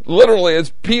 4, literally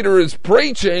as Peter is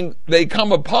preaching, they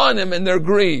come upon him and they're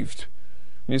grieved.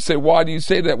 And you say, why do you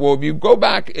say that? Well, if you go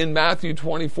back in Matthew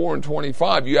 24 and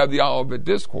 25, you have the Olivet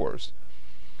Discourse.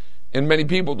 And many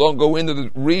people don't go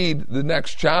into read the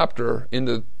next chapter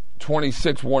into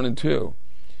 26, 1 and 2.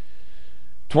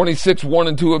 26, 1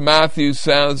 and 2 of Matthew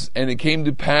says, and it came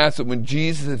to pass that when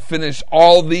Jesus had finished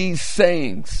all these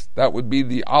sayings, that would be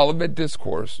the Olivet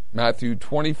Discourse, Matthew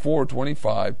 24,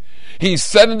 25, he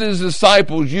said unto his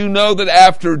disciples, you know that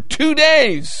after 2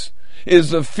 days is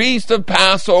the feast of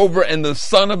Passover, and the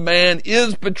Son of Man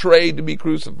is betrayed to be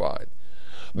crucified.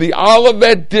 The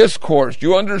Olivet Discourse,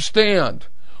 you understand,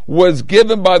 was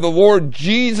given by the Lord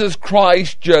Jesus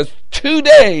Christ just 2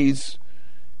 days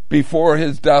before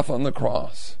his death on the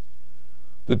cross.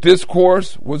 The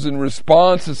discourse was in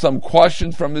response to some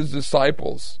questions from his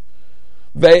disciples.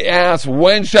 They asked,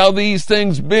 "When shall these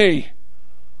things be?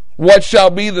 What shall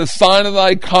be the sign of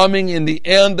thy coming in the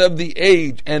end of the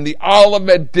age?" And the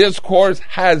Olivet Discourse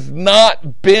has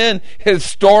not been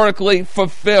historically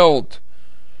fulfilled.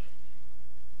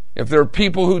 If there are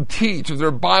people who teach, if there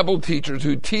are Bible teachers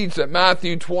who teach that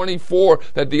Matthew 24,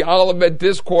 that the Olivet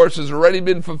Discourse has already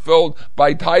been fulfilled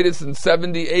by Titus in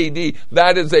 70 AD,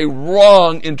 that is a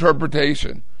wrong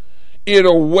interpretation. It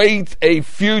awaits a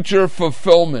future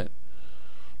fulfillment.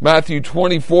 Matthew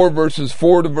 24, verses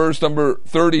 4 to verse number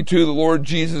 32, the Lord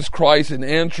Jesus Christ, in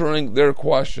answering their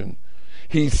question,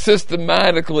 he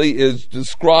systematically is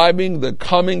describing the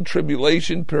coming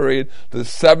tribulation period, the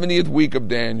 70th week of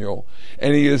Daniel.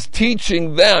 And he is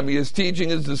teaching them, he is teaching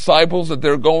his disciples that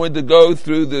they're going to go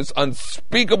through this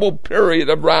unspeakable period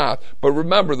of wrath. But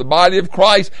remember, the body of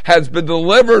Christ has been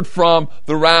delivered from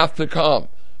the wrath to come.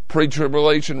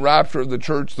 Pre-tribulation rapture of the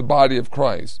church, the body of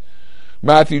Christ.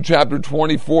 Matthew chapter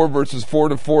 24, verses 4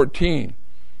 to 14.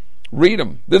 Read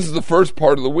them. This is the first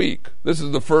part of the week. This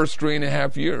is the first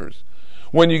 3.5 years.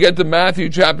 When you get to Matthew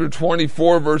chapter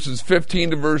 24, verses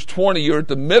 15 to verse 20, you're at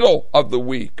the middle of the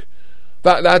week.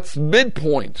 That's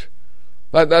midpoint.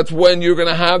 That's when you're going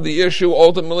to have the issue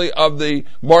ultimately of the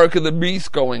mark of the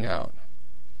beast going out.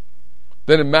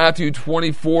 Then in Matthew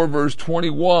 24, verse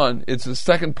 21, it's the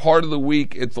second part of the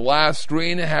week. It's the last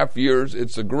 3.5 years.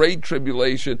 It's a great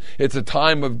tribulation. It's a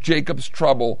time of Jacob's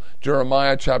trouble.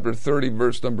 Jeremiah chapter 30,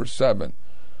 verse number 7.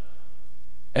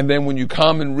 And then when you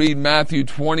come and read Matthew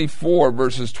 24,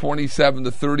 verses 27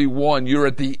 to 31, you're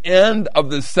at the end of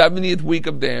the 70th week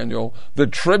of Daniel, the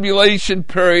tribulation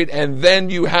period, and then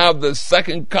you have the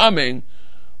second coming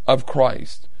of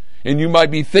Christ. And you might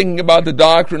be thinking about the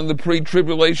doctrine of the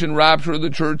pre-tribulation rapture of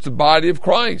the church, the body of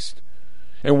Christ.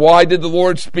 And why did the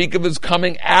Lord speak of his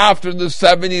coming after the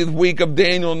 70th week of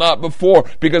Daniel, not before?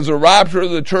 Because the rapture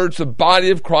of the church, the body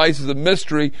of Christ, is a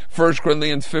mystery, 1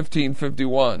 Corinthians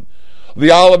 15:51.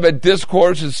 The Olivet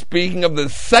Discourse is speaking of the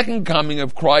second coming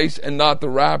of Christ and not the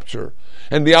rapture.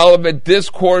 And the Olivet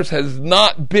Discourse has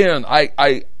not been,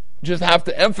 I just have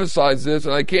to emphasize this,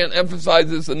 and I can't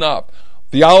emphasize this enough.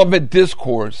 The Olivet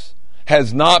Discourse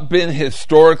has not been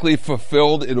historically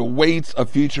fulfilled. It awaits a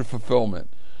future fulfillment.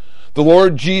 The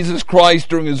Lord Jesus Christ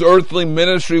during his earthly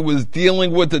ministry was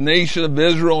dealing with the nation of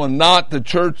Israel and not the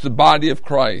church, the body of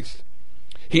Christ.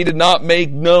 He did not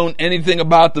make known anything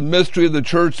about the mystery of the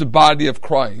church, the body of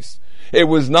Christ. It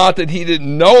was not that he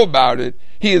didn't know about it.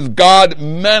 He is God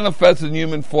manifested in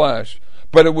human flesh.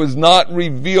 But it was not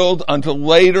revealed until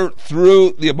later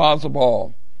through the Apostle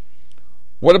Paul.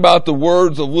 What about the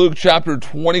words of Luke chapter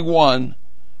 21,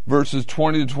 verses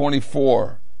 20 to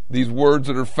 24? These words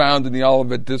that are found in the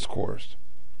Olivet Discourse.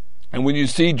 And when you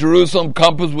see Jerusalem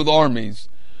compassed with armies,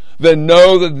 then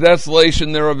know that the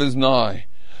desolation thereof is nigh.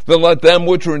 Then let them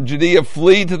which are in Judea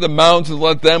flee to the mountains,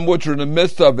 let them which are in the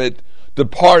midst of it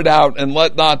depart out, and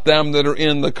let not them that are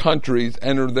in the countries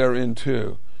enter therein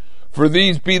too. For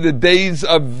these be the days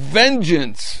of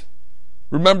vengeance.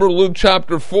 Remember Luke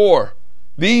chapter 4.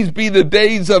 These be the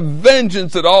days of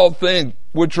vengeance, that all things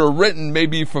which are written may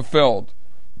be fulfilled.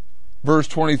 Verse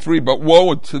 23, but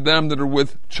woe to them that are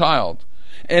with child,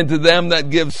 and to them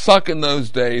that give suck in those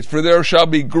days, for there shall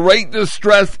be great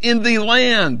distress in the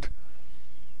land,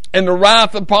 and the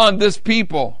wrath upon this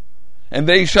people. And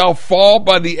they shall fall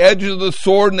by the edge of the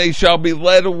sword, and they shall be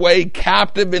led away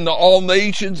captive into all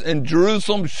nations, and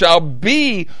Jerusalem shall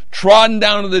be trodden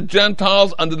down of the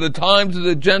Gentiles unto the times of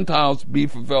the Gentiles be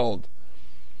fulfilled.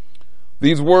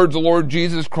 These words of the Lord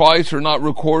Jesus Christ are not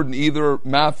recorded in either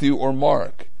Matthew or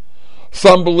Mark.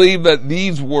 Some believe that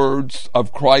these words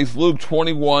of Christ, Luke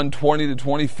 21, 20 to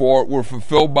 24, were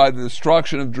fulfilled by the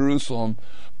destruction of Jerusalem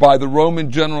by the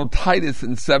Roman general Titus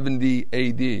in 70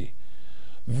 AD.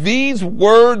 These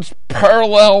words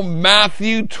parallel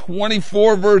Matthew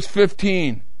 24, verse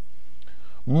 15,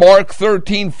 Mark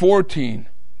 13, 14.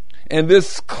 And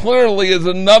this clearly is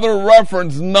another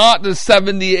reference not to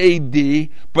 70 AD,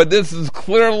 but this is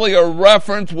clearly a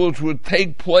reference which would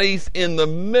take place in the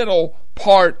middle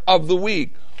part of the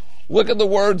week. Look at the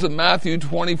words of Matthew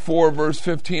 24, verse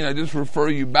 15. I just refer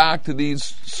you back to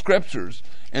these scriptures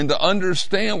and to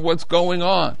understand what's going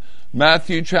on.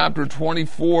 Matthew chapter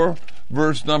 24,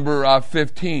 verse number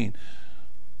 15.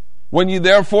 When you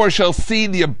therefore shall see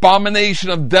the abomination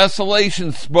of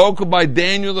desolation spoken by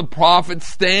Daniel the prophet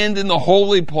stand in the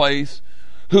holy place,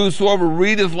 Whosoever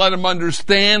readeth, let him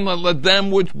understand. Let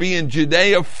them which be in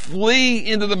Judea flee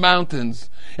into the mountains.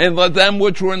 And let them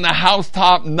which were in the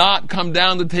housetop not come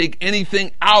down to take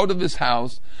anything out of his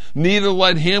house. Neither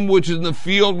let him which is in the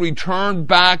field return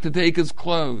back to take his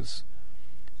clothes.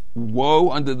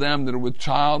 Woe unto them that are with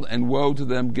child, and woe to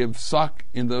them give suck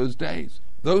in those days.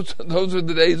 Those are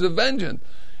the days of vengeance.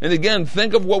 And again,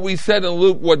 think of what we said in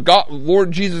Luke, what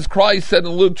Lord Jesus Christ said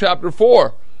in Luke chapter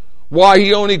 4. Why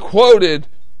he only quoted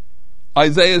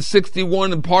Isaiah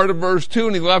 61 and part of verse 2,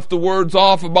 and he left the words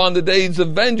off upon the days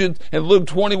of vengeance. And Luke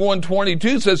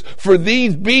 21:22 says, for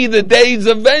these be the days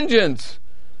of vengeance.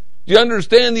 Do you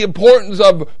understand the importance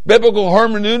of biblical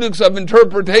hermeneutics, of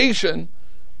interpretation,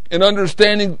 and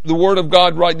understanding the Word of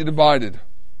God rightly divided?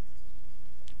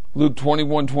 Luke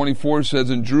 21:24 says,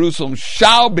 and Jerusalem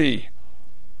shall be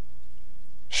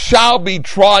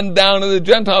trodden down of the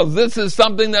Gentiles. This is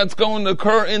something that's going to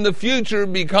occur in the future,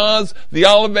 because the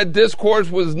Olivet Discourse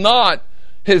was not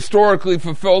historically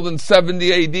fulfilled in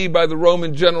 70 AD by the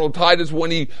Roman general Titus,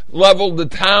 when he leveled the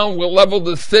town, leveled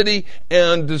the city,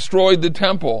 and destroyed the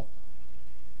temple.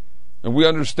 And we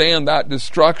understand that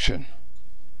destruction.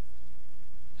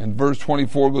 And verse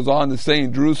 24 goes on to say,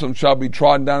 Jerusalem shall be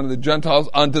trodden down of the Gentiles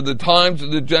unto the times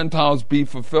of the Gentiles be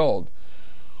fulfilled.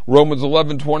 Romans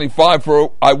 11:25,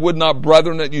 for I would not,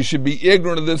 brethren, that you should be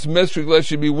ignorant of this mystery, lest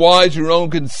you be wise your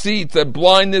own conceits, that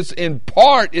blindness in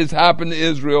part is happened to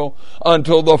Israel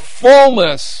until the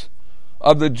fullness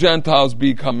of the Gentiles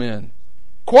be come in.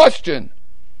 Question: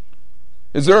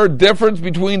 is there a difference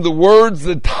between the words,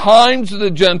 the times of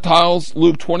the Gentiles,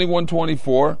 Luke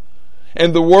 21:24,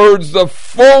 and the words, the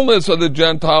fullness of the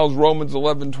Gentiles, Romans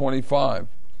 11:25?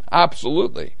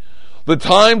 Absolutely. The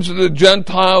times of the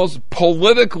Gentiles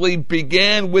politically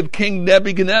began with King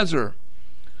Nebuchadnezzar.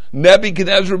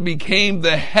 Nebuchadnezzar became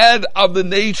the head of the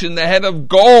nation, the head of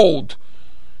gold,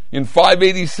 in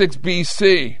 586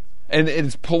 BC. And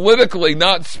it's politically,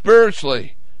 not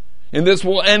spiritually. And this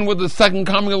will end with the second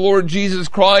coming of Lord Jesus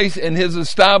Christ and his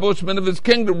establishment of his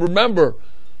kingdom. Remember, I'm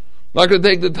not going to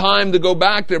take the time to go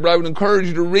back there, but I would encourage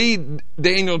you to read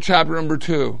Daniel chapter number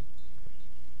 2.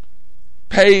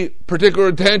 Pay particular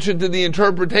attention to the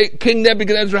interpretation. King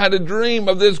Nebuchadnezzar had a dream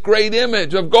of this great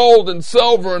image of gold and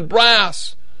silver and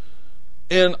brass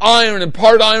and iron and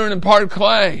part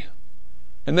clay.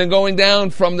 And then going down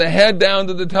from the head down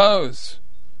to the toes.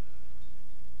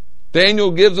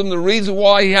 Daniel gives him the reason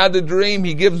why he had the dream.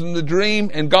 He gives him the dream,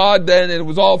 and God then, and it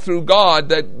was all through God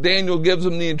that Daniel gives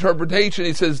him the interpretation.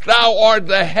 He says, thou art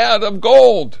the head of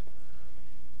gold.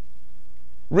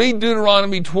 Read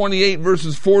Deuteronomy 28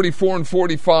 verses 44 and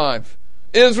 45.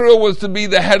 Israel was to be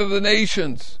the head of the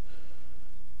nations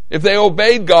if they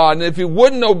obeyed God. And if you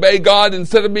wouldn't obey God,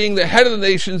 instead of being the head of the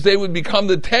nations, they would become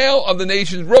the tail of the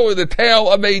nations, really the tail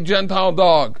of a Gentile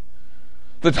dog.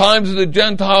 The times of the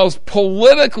Gentiles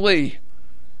politically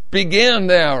began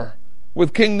there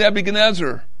with King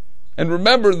Nebuchadnezzar. And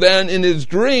remember then, in his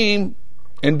dream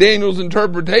and Daniel's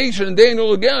interpretation,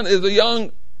 Daniel again is a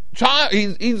young child.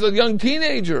 He's a young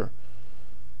teenager,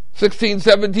 16,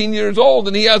 17 years old,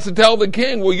 and he has to tell the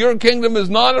king, well, your kingdom is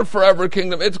not a forever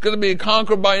kingdom. It's going to be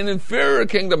conquered by an inferior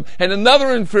kingdom, and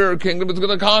another inferior kingdom is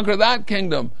going to conquer that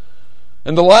kingdom.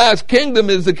 And the last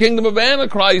kingdom is the kingdom of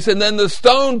Antichrist, and then the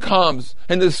stone comes,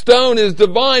 and the stone is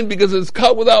divine because it's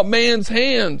cut without man's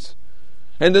hands.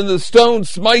 And then the stone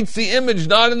smites the image,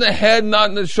 not in the head, not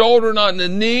in the shoulder, not in the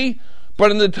knee,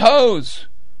 but in the toes.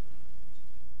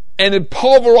 And it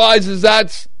pulverizes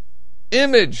that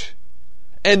image.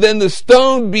 And then the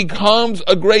stone becomes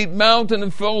a great mountain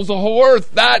and fills the whole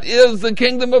earth. That is the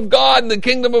kingdom of God. And the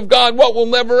kingdom of God, what, will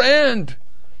never end.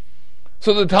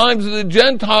 So the times of the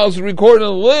Gentiles recorded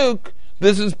in Luke,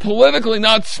 this is politically,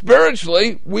 not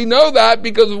spiritually. We know that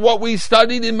because of what we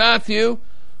studied in Matthew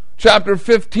chapter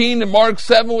 15 and Mark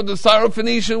 7 with the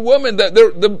Syrophoenician woman. That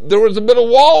there was a middle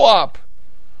wall up.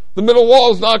 The middle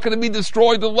wall is not going to be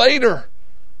destroyed till later,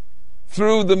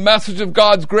 through the message of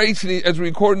God's grace as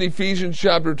recorded in Ephesians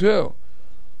chapter 2.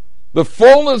 The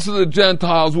fullness of the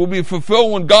Gentiles will be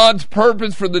fulfilled when God's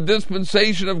purpose for the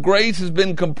dispensation of grace has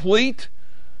been complete.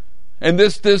 And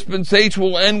this dispensation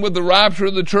will end with the rapture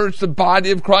of the church, the body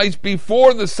of Christ,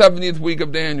 before the 70th week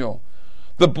of Daniel.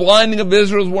 The blinding of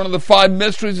Israel is one of the 5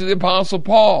 mysteries of the Apostle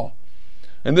Paul.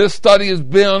 And this study has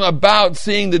been about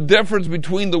seeing the difference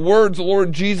between the words of the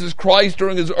Lord Jesus Christ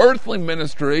during his earthly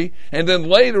ministry, and then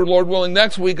later, Lord willing,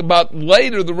 next week, about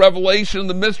later the revelation of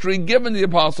the mystery given to the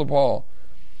Apostle Paul.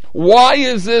 Why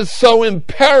is this so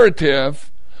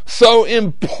imperative, so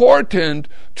important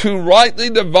to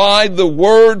rightly divide the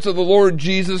words of the Lord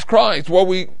Jesus Christ? Well,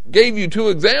 we gave you 2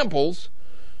 examples.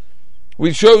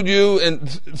 We showed you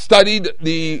and studied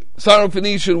the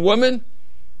Syrophoenician woman,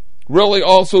 really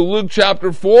also Luke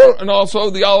chapter 4, and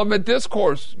also the Olivet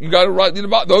Discourse. You got to rightly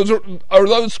divide. Are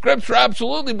those scripture?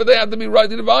 Absolutely, but they have to be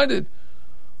rightly divided.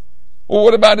 Well,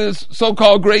 what about his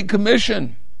so-called Great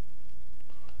Commission?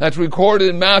 That's recorded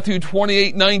in Matthew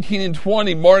 28, 19 and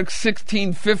 20, Mark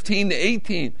 16, 15 to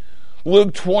 18,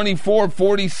 Luke 24,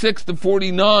 46 to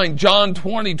 49, John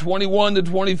 20, 21 to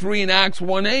 23, and Acts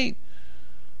 1, 8.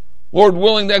 Lord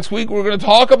willing, next week we're going to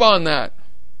talk about that.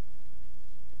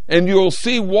 And you'll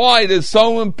see why it is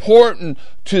so important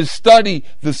to study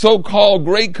the so-called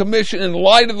Great Commission in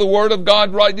light of the Word of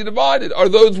God rightly divided. Are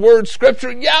those words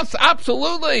Scripture? Yes,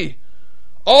 absolutely.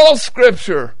 All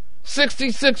Scripture.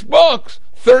 66 books.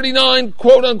 39,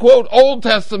 quote-unquote, Old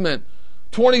Testament.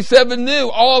 27 New.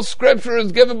 All Scripture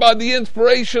is given by the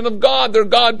inspiration of God. They're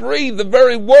God-breathed. The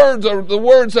very words are the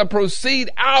words that proceed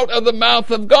out of the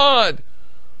mouth of God.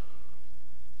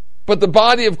 But the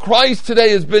body of Christ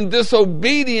today has been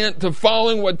disobedient to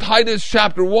following what Titus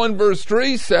chapter 1 verse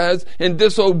 3 says, and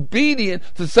disobedient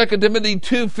to 2 Timothy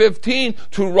 2:15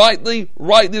 to rightly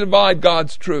divide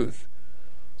God's truth.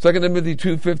 2 Timothy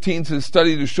 2:15 says,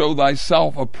 study to show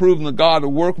thyself approved unto God, a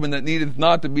workman that needeth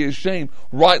not to be ashamed,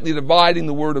 rightly dividing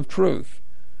the word of truth.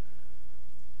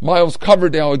 Miles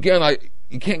Coverdale, again,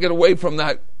 you can't get away from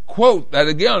that quote that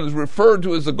again is referred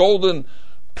to as the golden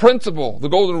principle, the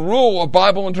golden rule of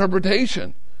Bible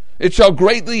interpretation. It shall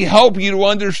greatly help you to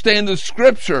understand the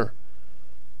Scripture.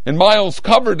 And Miles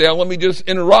Coverdale, let me just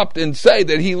interrupt and say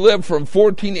that he lived from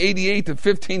 1488 to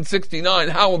 1569,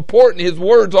 how important his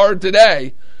words are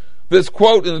today. This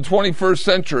quote in the 21st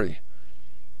century.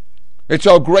 It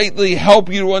shall greatly help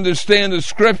you to understand the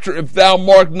Scripture if thou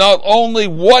mark not only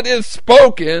what is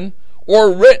spoken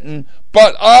or written,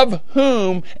 but of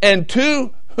whom and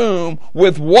to whom,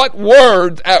 with what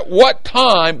words, at what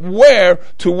time, where,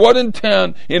 to what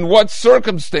intent, in what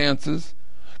circumstances,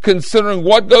 considering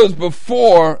what goes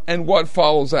before and what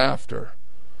follows after.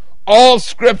 All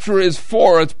Scripture is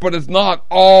for us, but it's not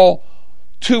all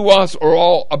to us or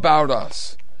all about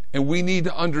us. And we need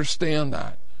to understand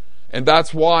that. And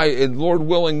that's why, and Lord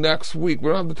willing, next week, we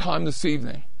don't have the time this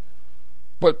evening,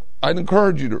 but I'd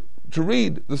encourage you to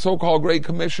read the so-called Great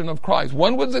Commission of Christ.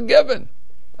 When was it given?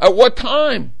 At what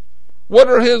time? What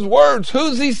are his words?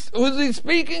 Who's he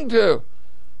speaking to?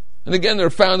 And again, they're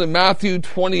found in Matthew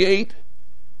 28,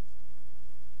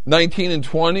 19 and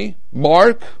 20,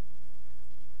 Mark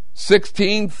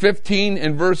 16, 15,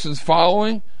 and verses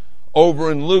following,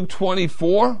 over in Luke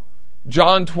 24,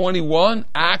 John 21,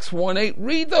 Acts 1, 8.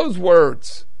 Read those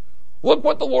words. Look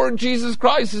what the Lord Jesus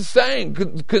Christ is saying.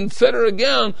 Consider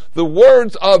again the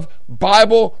words of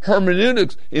Bible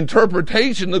hermeneutics,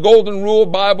 interpretation, the golden rule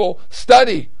of Bible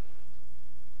study.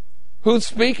 Who's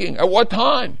speaking? At what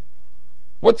time?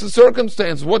 What's the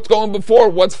circumstances? What's going before?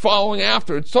 What's following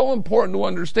after? It's so important to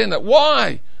understand that.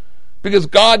 Why? Because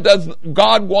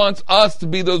God wants us to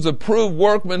be those approved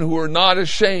workmen who are not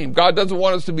ashamed. God doesn't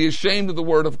want us to be ashamed of the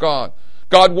Word of God.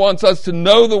 God wants us to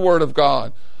know the Word of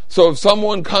God. So if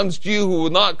someone comes to you who will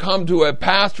not come to a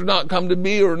pastor, not come to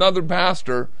me or another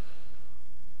pastor,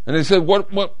 and they said, what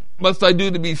must I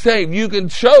do to be saved? You can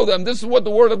show them, this is what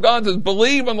the Word of God says,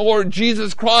 believe on the Lord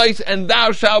Jesus Christ and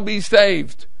thou shalt be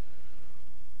saved.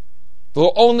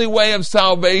 The only way of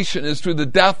salvation is through the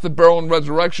death, the burial, and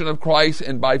resurrection of Christ,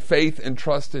 and by faith and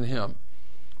trust in Him.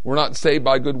 We're not saved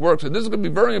by good works. And this is going to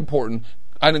be very important.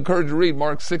 I'd encourage you to read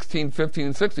Mark 16, 15,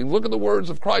 and 16. Look at the words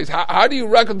of Christ. How do you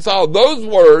reconcile those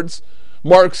words,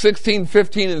 Mark 16,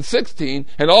 15, and 16,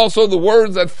 and also the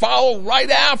words that follow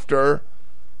right after,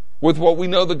 with what we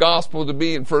know the gospel to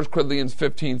be in 1 Corinthians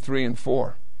 15, 3 and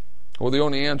 4? Well, the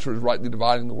only answer is rightly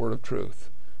dividing the word of truth.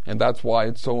 And that's why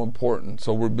it's so important.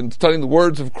 So we've been studying the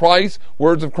words of Christ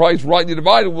rightly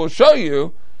divided. We'll show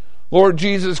you Lord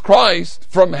Jesus Christ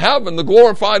from heaven, the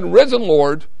glorified and risen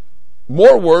Lord,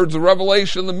 more words, the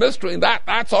revelation, the mystery. And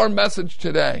that's our message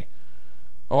today.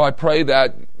 Oh, I pray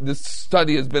that this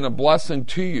study has been a blessing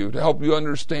to you to help you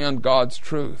understand God's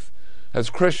truth.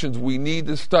 As Christians, we need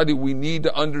to study, we need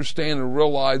to understand and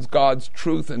realize God's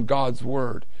truth and God's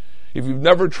word. If you've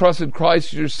never trusted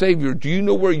Christ as your Savior, do you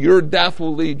know where your death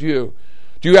will lead you?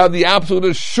 Do you have the absolute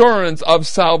assurance of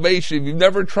salvation? If you've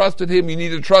never trusted Him, you need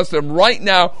to trust Him right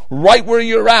now, right where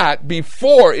you're at,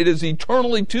 before it is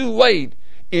eternally too late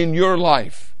in your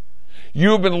life.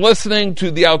 You have been listening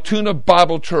to the Altoona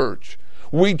Bible Church.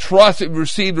 We trust you've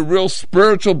received a real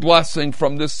spiritual blessing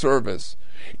from this service.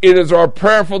 It is our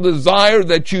prayerful desire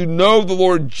that you know the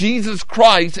Lord Jesus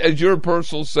Christ as your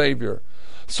personal Savior.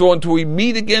 So until we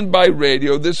meet again by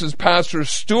radio, this is Pastor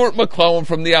Stuart McClellan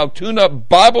from the Altoona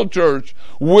Bible Church,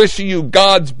 wishing you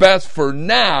God's best for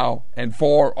now and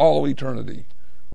for all eternity.